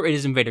or it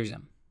is Invader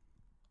Zim.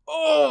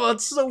 Oh,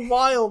 that's so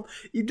wild.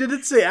 You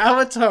didn't say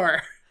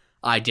Avatar.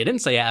 I didn't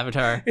say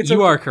Avatar.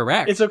 You are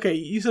correct. It's okay.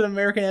 You said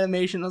American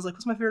animation. I was like,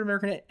 what's my favorite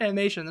American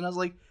animation? And I was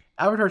like,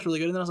 Avatar's really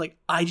good. And then I was like,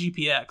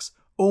 IGPX.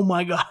 Oh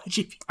my god,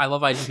 IGPX. I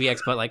love IGPX,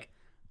 but like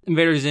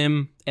Invader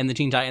Zim and the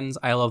Teen Titans,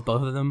 I love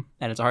both of them,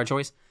 and it's a hard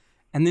choice.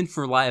 And then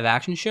for live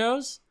action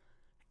shows,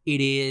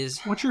 it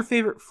is... What's your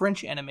favorite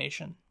French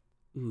animation?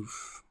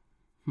 Oof.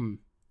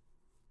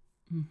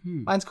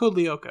 Mine's Code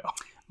Lyoko.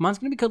 Mine's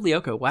going to be Code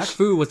Lyoko. Whack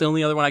Fu was the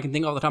only other one I can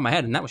think of off the top of my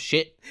head, and that was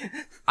shit.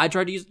 I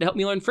tried to use it to help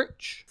me learn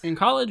French in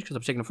college because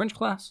I'm taking a French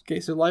class. Okay,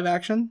 so live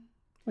action,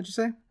 what'd you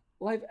say?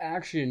 Live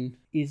action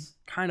is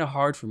kind of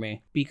hard for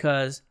me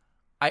because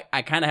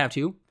I kind of have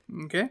two.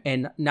 Okay.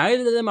 And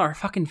neither of them are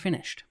fucking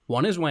finished.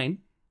 One is Wayne.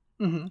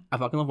 Mm-hmm. I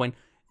fucking love Wayne.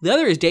 The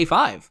other is Day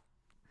 5.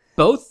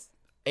 Both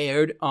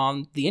aired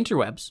on the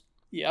interwebs.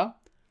 Yeah.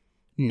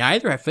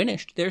 Neither have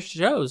finished their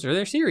shows or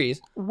their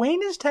series.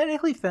 Wayne is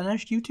technically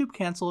finished. YouTube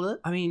canceled it.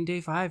 I mean,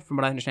 Day 5, from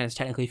what I understand, is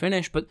technically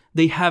finished, but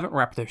they haven't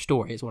wrapped their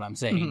story, is what I'm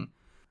saying. Mm-hmm.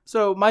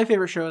 So my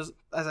favorite shows,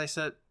 as I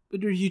said,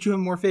 do you two have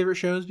more favorite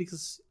shows?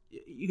 Because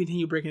you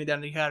continue breaking it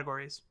down into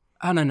categories.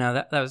 Oh, no,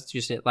 that was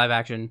just it. Live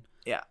action.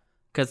 Yeah.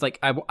 Because, like,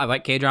 I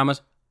like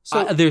K-dramas.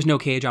 So there's no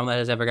K-drama that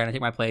is ever going to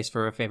take my place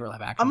for a favorite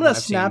live action. I'm going to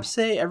snap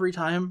say every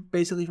time,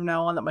 basically from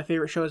now on, that my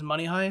favorite show is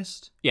Money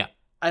Heist. Yeah.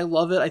 I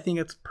love it. I think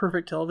it's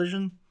perfect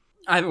television.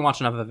 I haven't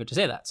watched enough of it to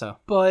say that, so.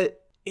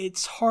 But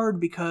it's hard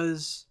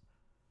because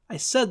I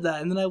said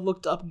that, and then I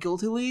looked up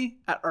guiltily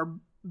at our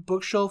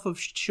bookshelf of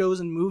shows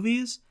and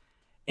movies,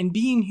 and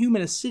Being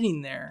Human is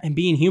sitting there. And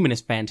Being Human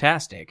is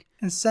fantastic.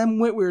 And Sam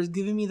Witwer is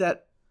giving me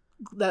that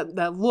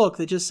look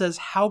that just says,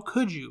 how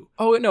could you?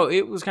 Oh, no,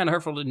 it was kind of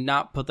hurtful to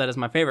not put that as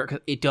my favorite,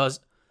 because it does.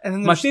 And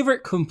then my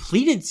favorite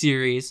completed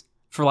series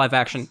for live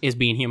action is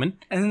Being Human.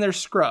 And then there's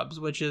Scrubs,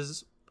 which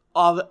is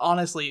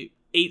honestly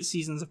 8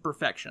 seasons of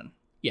perfection.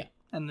 Yeah.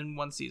 And then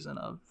 1 season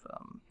of...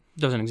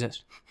 doesn't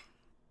exist.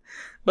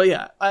 But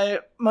yeah,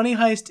 Money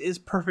Heist is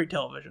perfect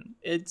television.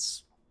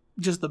 It's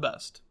just the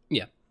best.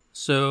 Yeah.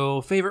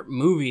 So, favorite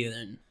movie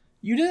then?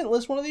 You didn't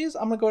list one of these.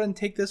 I'm going to go ahead and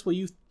take this while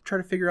you try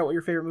to figure out what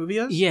your favorite movie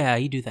is. Yeah,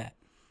 you do that.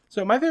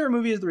 So, my favorite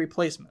movie is The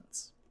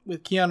Replacements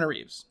with Keanu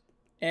Reeves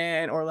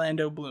and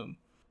Orlando Bloom.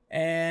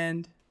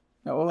 And...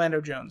 No,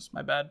 Orlando Jones.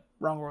 My bad.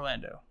 Wrong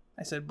Orlando.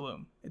 I said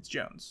Bloom. It's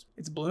Jones.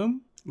 It's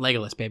Bloom?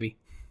 Legolas, baby.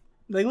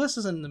 Legolas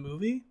isn't in the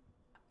movie.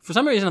 For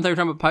some reason, I thought you were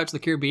talking about Pirates of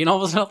the Caribbean all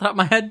of a sudden off the top of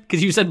my head.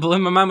 Because you said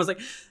Bloom, my mind was like,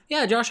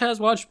 yeah, Josh has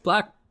watched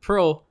Black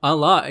Pearl a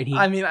lot. And he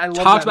I love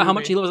talks about how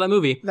much he loves that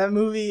movie. That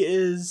movie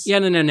is... Yeah,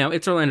 no.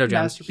 It's Orlando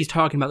Jones. He's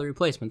talking about The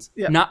Replacements.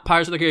 Yeah. Not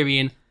Pirates of the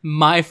Caribbean.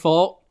 My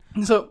fault.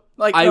 So,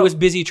 like... I was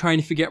busy trying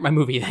to figure out my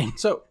movie thing.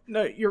 So,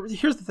 no,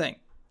 here's the thing.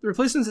 The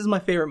Replacements is my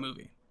favorite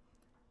movie.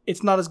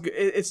 It's not as good.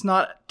 It's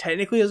not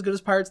technically as good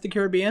as Pirates of the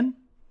Caribbean.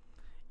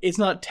 It's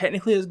not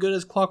technically as good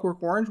as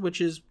Clockwork Orange, which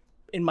is,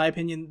 in my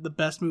opinion, the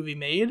best movie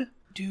made.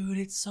 Dude,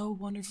 it's so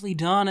wonderfully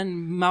done,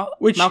 and Malcolm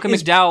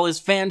is, McDowell is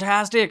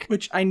fantastic.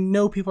 Which I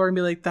know people are gonna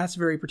be like, that's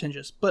very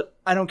pretentious, but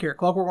I don't care.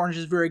 Clockwork Orange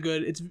is very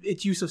good.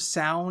 Its use of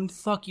sound.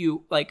 Fuck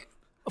you. Like,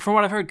 from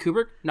what I've heard,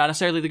 Kubrick, not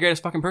necessarily the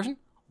greatest fucking person,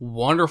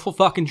 wonderful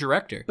fucking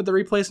director. But The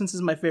Replacements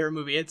is my favorite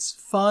movie. It's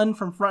fun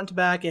from front to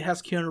back. It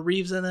has Keanu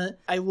Reeves in it.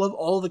 I love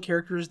all the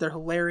characters. They're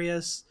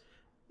hilarious.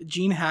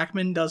 Gene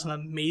Hackman does an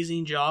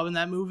amazing job in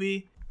that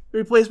movie. The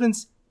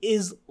Replacements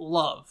is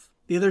love.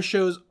 The other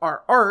shows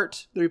are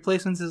art. The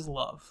Replacements is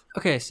love.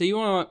 Okay, so you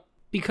want to...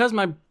 Because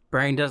my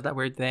brain does that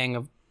weird thing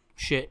of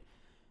shit,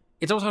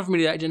 it's also hard for me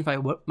to identify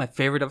what my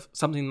favorite of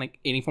something like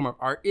any form of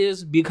art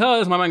is,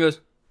 because my mind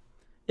goes...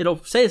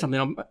 It'll say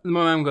something,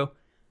 my mind will go,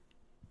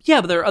 yeah,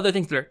 but there are other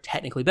things that are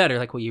technically better,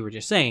 like what you were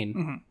just saying.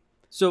 Mm-hmm.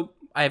 So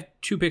I have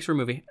 2 picks for a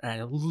movie, and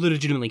I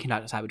legitimately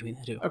cannot decide between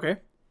the 2. Okay.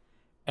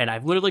 And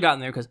I've literally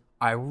gotten there because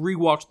I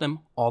rewatch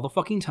them all the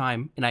fucking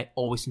time, and I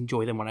always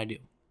enjoy them when I do.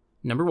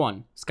 Number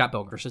 1, Scott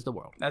Pilgrim vs. the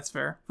World. That's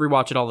fair.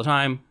 Rewatch it all the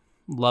time.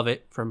 Love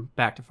it from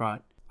back to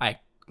front. I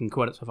can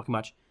quote it so fucking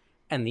much.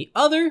 And the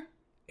other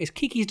is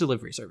Kiki's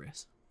Delivery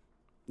Service.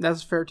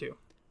 That's fair too.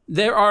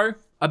 There are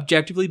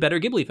objectively better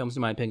Ghibli films,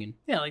 in my opinion.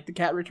 Yeah, like The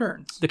Cat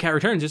Returns. The Cat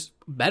Returns is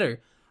better.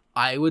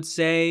 I would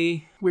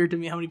say... Weird to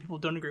me how many people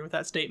don't agree with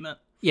that statement.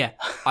 Yeah.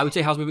 I would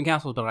say House Moving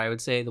Castle is better. I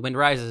would say The Wind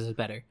Rises is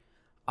better.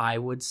 I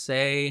would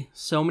say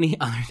so many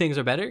other things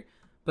are better.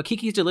 But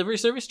Kiki's Delivery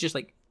Service, just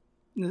like...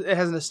 It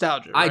has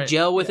nostalgia, right? I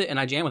gel with it and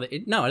I jam with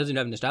it. No, it doesn't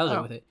have nostalgia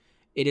with it.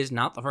 It is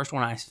not the first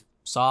one I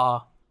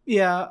saw.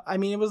 Yeah, I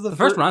mean, it was the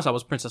first one I saw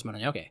was Princess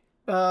Mononoke.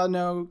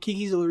 No,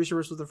 Kiki's Delivery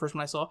Service was the first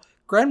one I saw.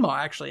 Grandma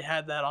actually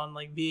had that on,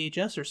 like,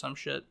 VHS or some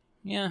shit.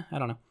 Yeah, I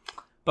don't know.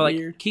 But,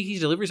 like, Kiki's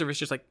Delivery Service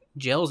just, like,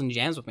 gels and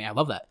jams with me. I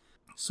love that.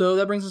 So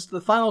that brings us to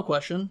the final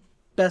question.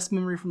 Best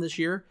memory from this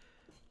year.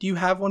 Do you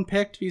have one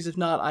picked? Because if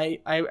not, I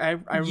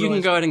you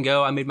can go ahead and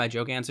go. I made my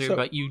joke answer,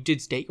 but you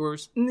did state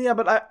yours. Yeah,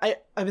 but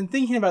I've been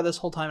thinking about this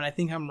whole time, and I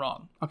think I'm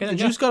wrong. Okay, the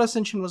Juice God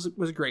Ascension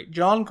was great.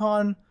 John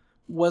Con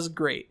was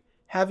great.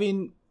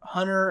 Having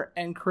Hunter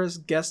and Chris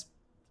guest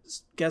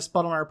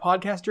spot on our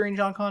podcast during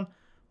John Con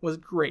was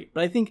great.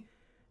 But I think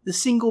the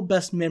single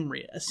best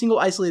memory, a single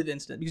isolated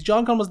incident, because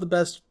John Con was the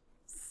best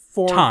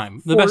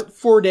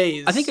 4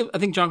 days. I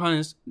think John Con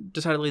is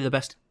decidedly the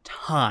best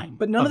time.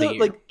 But none of the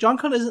like John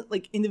Con isn't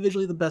like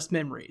individually the best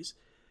memories.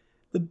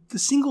 The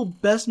single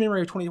best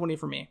memory of 2020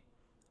 for me,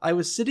 I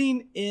was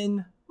sitting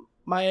in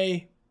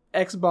my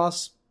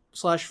ex-boss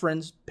 /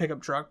 friend's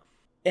pickup truck,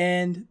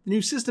 and the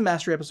new System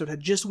Mastery episode had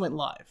just went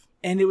live.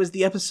 And it was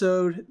the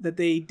episode that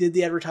they did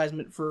the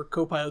advertisement for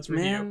Copilot's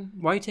review. Man,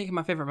 why are you taking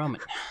my favorite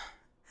moment?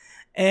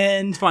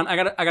 And it's fine. I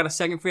got a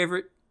second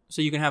favorite,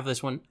 so you can have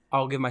this one.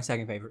 I'll give my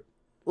second favorite.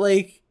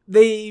 Like,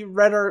 they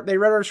read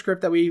our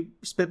script that we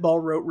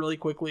wrote really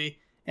quickly,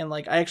 and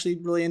like I actually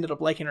really ended up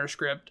liking our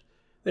script.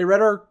 They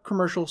read our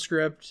commercial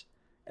script,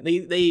 and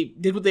they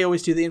did what they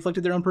always do. They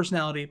inflected their own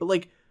personality. But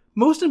like,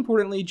 most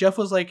importantly, Jeff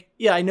was like,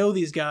 yeah, I know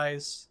these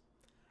guys.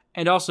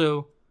 And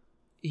also,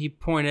 he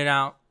pointed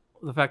out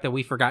the fact that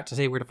we forgot to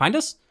say where to find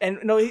us. And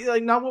no, he,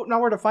 like not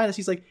where to find us.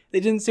 He's like, they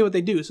didn't say what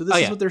they do, so this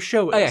is what their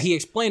show is. Oh yeah, he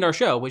explained our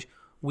show, which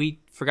we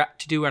forgot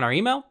to do in our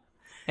email,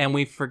 and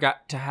we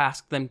forgot to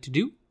ask them to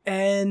do.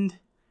 And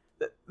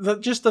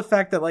just the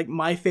fact that like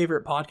my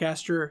favorite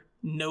podcaster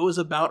knows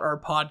about our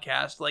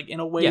podcast, like in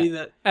a way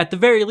that At the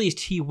very least,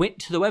 he went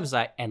to the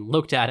website and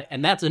looked at it,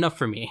 and that's enough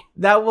for me.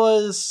 that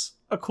was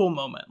a cool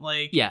moment.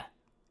 Like, Yeah,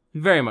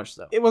 very much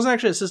so. it wasn't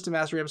actually a System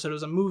Mastery episode; it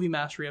was a movie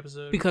mastery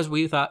episode. Because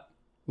we thought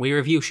we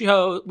review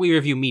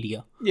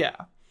media, Yeah,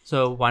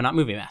 so why not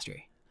movie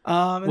mastery?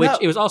 and Which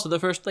it was also the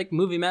first like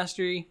movie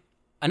mastery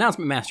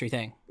announcement mastery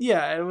thing.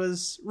 yeah, it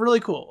was really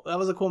cool. That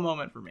was a cool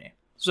moment for me.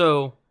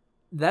 So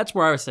that's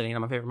where I was sitting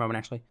on my favorite moment,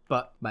 actually.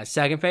 But my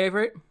second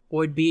favorite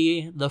would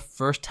be the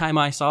first time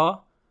I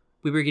saw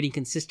we were getting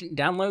consistent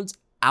downloads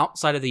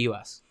outside of the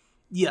US.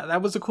 Yeah,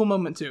 that was a cool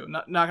moment too.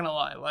 Not gonna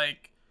lie,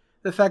 like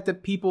the fact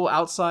that people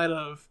outside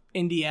of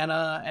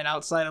Indiana and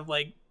outside of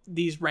like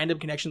these random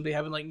connections they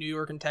have in like New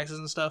York and Texas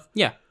and stuff,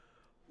 Yeah.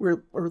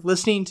 we're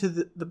listening to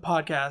the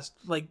podcast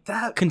like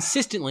that.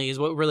 Consistently is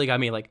what really got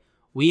me. Like,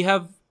 we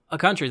have a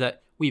country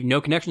that we have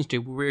no connections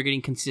to, but we're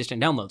getting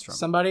consistent downloads from.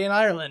 Somebody in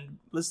Ireland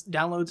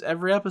downloads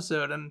every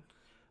episode, and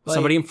like,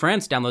 Somebody in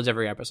France downloads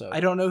every episode. I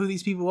don't know who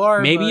these people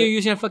are. Maybe but you're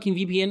using a fucking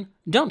VPN.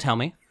 Don't tell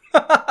me.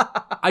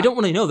 I don't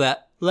want to know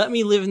that. Let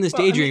me live in this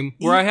daydream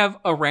where I have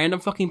a random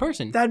fucking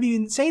person. That'd be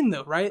insane,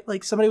 though, right?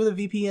 Like somebody with a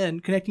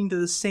VPN connecting to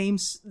the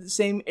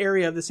same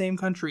area of the same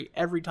country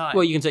every time.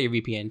 Well, you can set your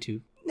VPN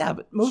to yeah,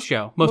 but most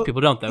Most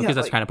people don't, though, because yeah,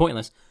 that's like- kind of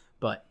pointless.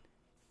 But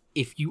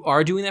if you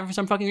are doing that for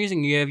some fucking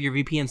reason, you have your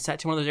VPN set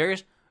to one of those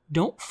areas,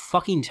 don't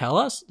fucking tell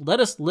us. Let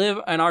us live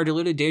in our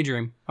deluded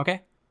daydream,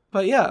 okay?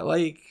 But yeah,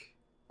 like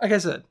I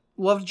said,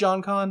 loved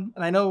John Con,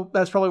 and I know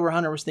that's probably where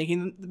Hunter was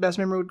thinking the best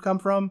memory would come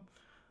from.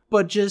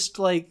 But just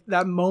like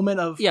that moment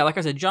of Yeah, like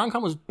I said, John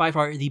Con was by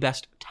far the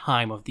best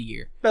time of the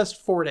year.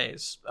 best 4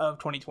 days of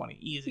 2020,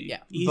 easy, Yeah,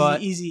 easy,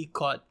 but- easy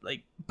cut.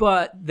 Like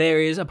But there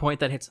is a point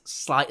that hits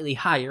slightly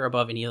higher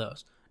above any of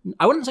those.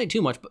 I wouldn't say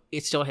too much, but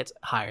it still hits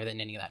higher than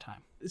any of that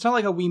time. it's not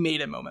like a we made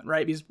it moment,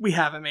 right? Because we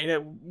haven't made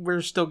it. We're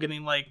still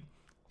getting like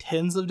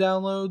tens of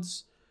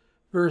downloads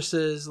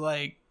versus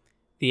like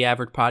The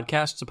average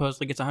podcast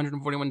supposedly gets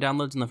 141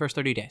 downloads in the first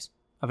 30 days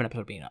of an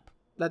episode being up.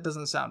 that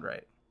doesn't sound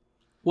right.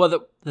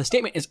 Well, the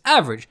statement is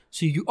average,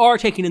 so you are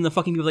taking in the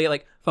fucking people that get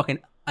like fucking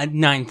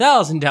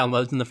 9,000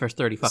 downloads in the first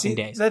 30 fucking See,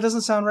 days. that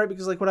doesn't sound right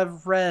because like what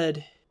I've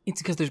read.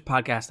 It's because there's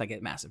podcasts that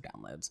get massive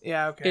downloads.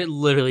 Yeah, okay. It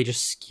literally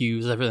just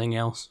skews everything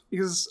else.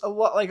 Because a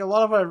lot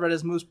of what I've read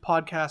is most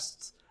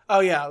podcasts.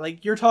 Oh yeah,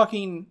 like you're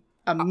talking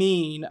a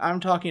mean. I'm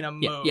talking a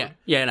mode.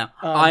 Yeah. No,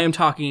 I am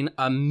talking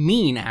a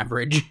mean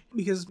average.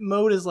 Because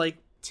mode is like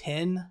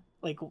 10,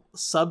 like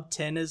sub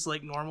 10 is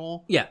like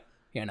normal, Yeah.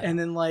 No. and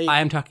then like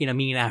I am talking a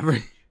mean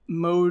average.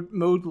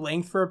 mode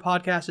length for a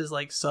podcast is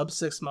like sub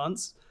 6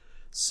 months.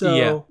 So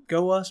Yeah.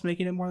 go us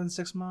making it more than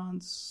 6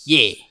 months.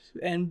 Yeah.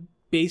 And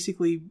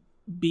basically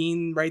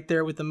being right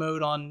there with the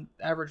mode on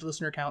average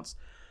listener counts.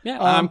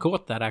 Yeah, I'm cool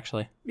with that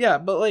actually. Yeah,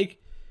 but like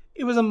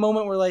it was a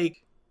moment where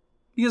like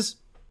because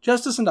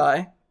Justice and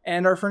I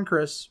and our friend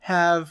Chris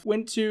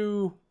went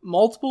to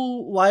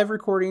multiple live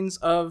recordings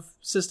of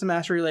System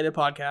Mastery related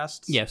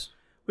podcasts. Yes.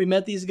 We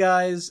met these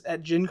guys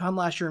at Gen Con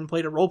last year and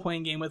played a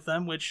role-playing game with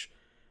them, which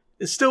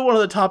is still one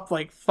of the top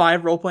like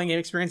 5 role-playing game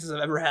experiences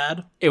I've ever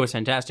had. It was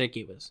fantastic.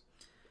 It was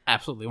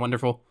absolutely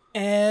wonderful.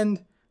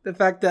 And the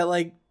fact that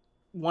like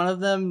one of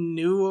them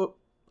knew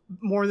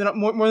more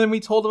than we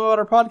told them about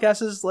our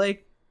podcast is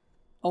like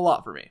a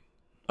lot for me.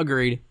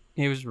 Agreed.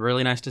 It was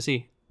really nice to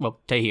see. Well,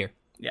 to hear.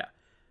 Yeah.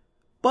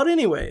 But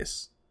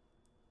anyways,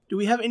 do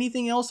we have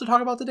anything else to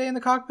talk about today in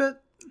the cockpit?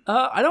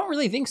 I don't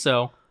really think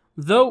so.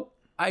 Though,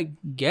 I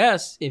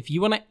guess if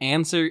you want to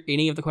answer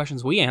any of the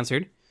questions we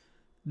answered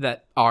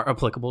that are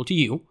applicable to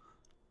you,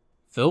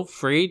 feel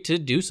free to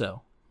do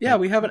so. Yeah,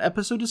 we have an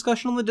episode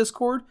discussion on the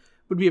Discord.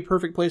 Would be a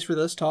perfect place for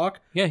this talk.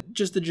 Yeah.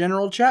 Just the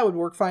general chat would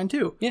work fine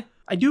too. Yeah.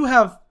 I do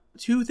have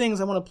 2 things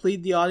I want to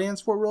plead the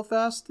audience for real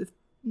fast, if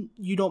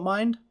you don't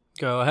mind.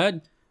 Go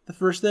ahead. The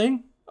first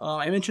thing,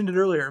 I mentioned it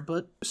earlier,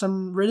 but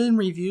some written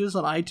reviews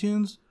on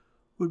iTunes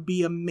would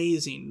be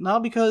amazing.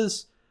 Not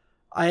because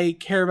I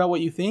care about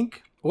what you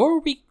think.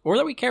 Or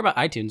that we care about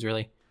iTunes,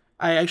 really.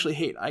 I actually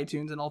hate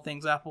iTunes and all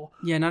things Apple.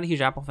 Yeah, not a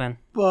huge Apple fan.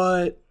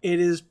 But it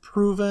is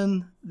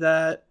proven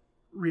that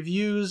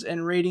reviews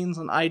and ratings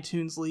on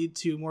iTunes lead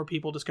to more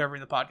people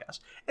discovering the podcast.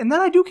 And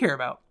that I do care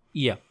about.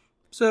 Yeah.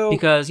 So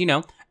Because,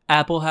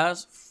 Apple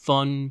has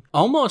fun,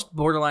 almost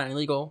borderline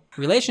illegal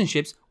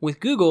relationships with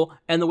Google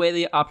and the way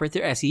they operate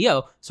their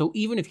SEO. So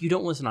even if you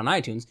don't listen on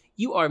iTunes,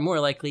 you are more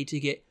likely to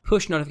get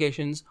push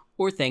notifications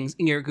or things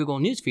in your Google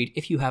Newsfeed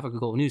if you have a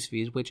Google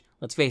Newsfeed, which,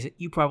 let's face it,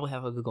 you probably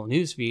have a Google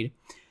Newsfeed.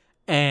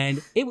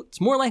 And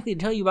it's more likely to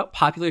tell you about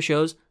popular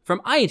shows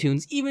from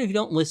iTunes, even if you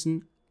don't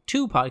listen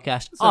to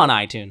podcasts on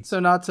iTunes. So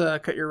not to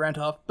cut your rant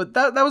off, but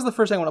that was the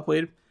first thing I want to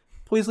plead.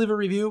 Please leave a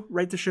review,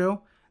 rate the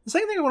show. The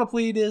second thing I want to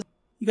plead is,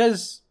 you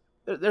guys,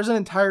 there's an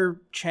entire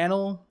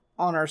channel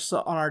on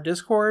our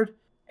Discord,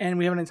 and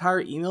we have an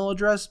entire email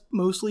address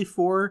mostly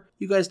for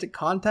you guys to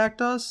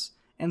contact us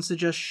and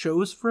suggest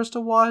shows for us to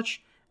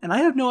watch. And I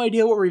have no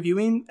idea what we're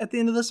reviewing at the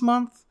end of this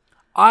month.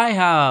 I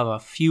have a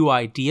few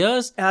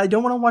ideas. And I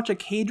don't want to watch a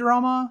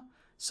K-drama.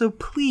 So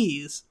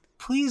please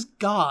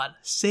God,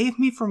 save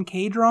me from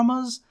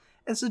K-dramas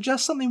and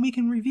suggest something we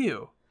can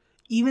review.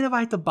 Even if I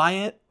have to buy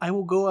it, I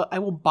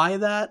will buy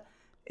that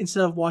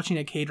instead of watching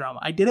a K-drama.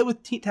 I did it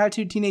with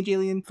Tattooed Teenage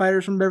Alien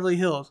Fighters from Beverly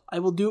Hills. I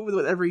will do it with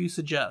whatever you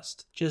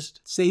suggest.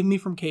 Just save me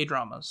from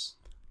K-dramas.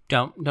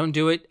 Don't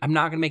do it. I'm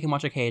not going to make him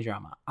watch a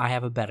K-drama. I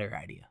have a better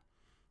idea.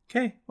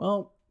 Okay,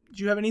 well,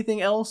 do you have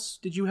anything else?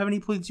 Did you have any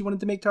pleas you wanted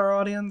to make to our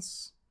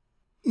audience?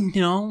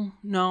 No.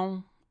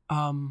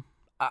 I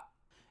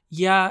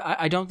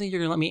don't think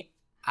you're going to let me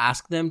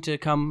ask them to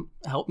come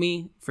help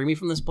me, free me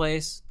from this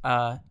place.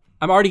 I'm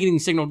already getting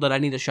signaled that I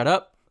need to shut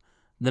up.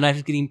 The knife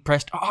is getting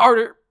pressed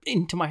harder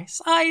into my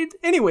side.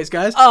 Anyways,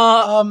 guys,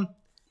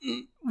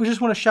 we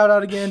just want to shout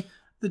out again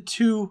the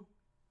two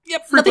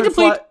frequent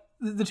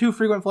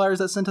flyers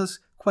that sent us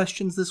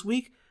questions this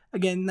week.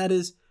 Again, that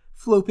is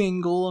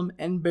Fallopian Golem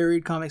and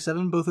Buried Comic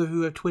 7, both of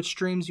who have Twitch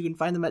streams. You can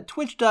find them at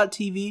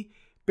twitch.tv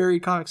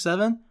Buried Comic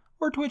 7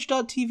 or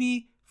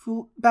twitch.tv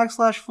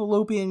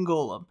 /Fallopian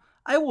Golem.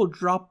 I will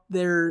drop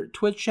their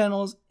Twitch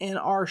channels in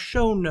our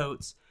show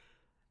notes.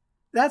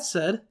 That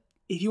said,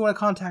 if you want to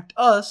contact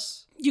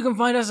us, you can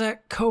find us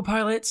at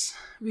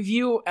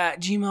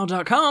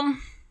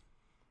copilotsreview@gmail.com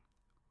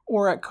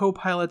or at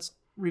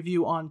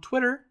copilotsreview on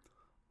Twitter,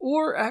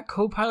 or at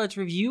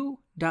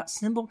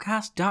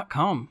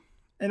copilotsreview.simplecast.com.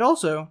 And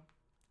also,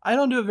 I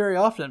don't do it very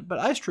often, but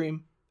I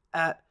stream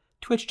at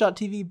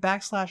twitch.tv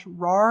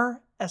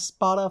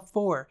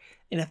 /RarEspada4.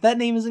 And if that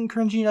name isn't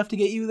cringy enough to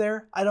get you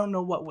there, I don't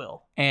know what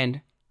will.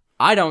 And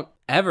I don't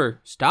ever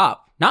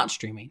stop not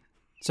streaming.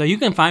 So you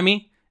can find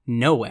me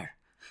nowhere.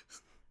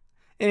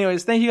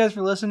 Anyways, thank you guys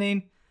for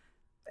listening.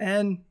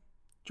 And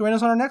join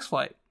us on our next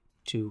flight.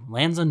 To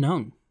lands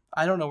unknown.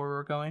 I don't know where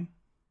we're going.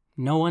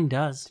 No one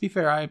does. To be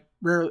fair, I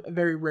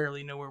very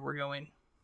rarely know where we're going.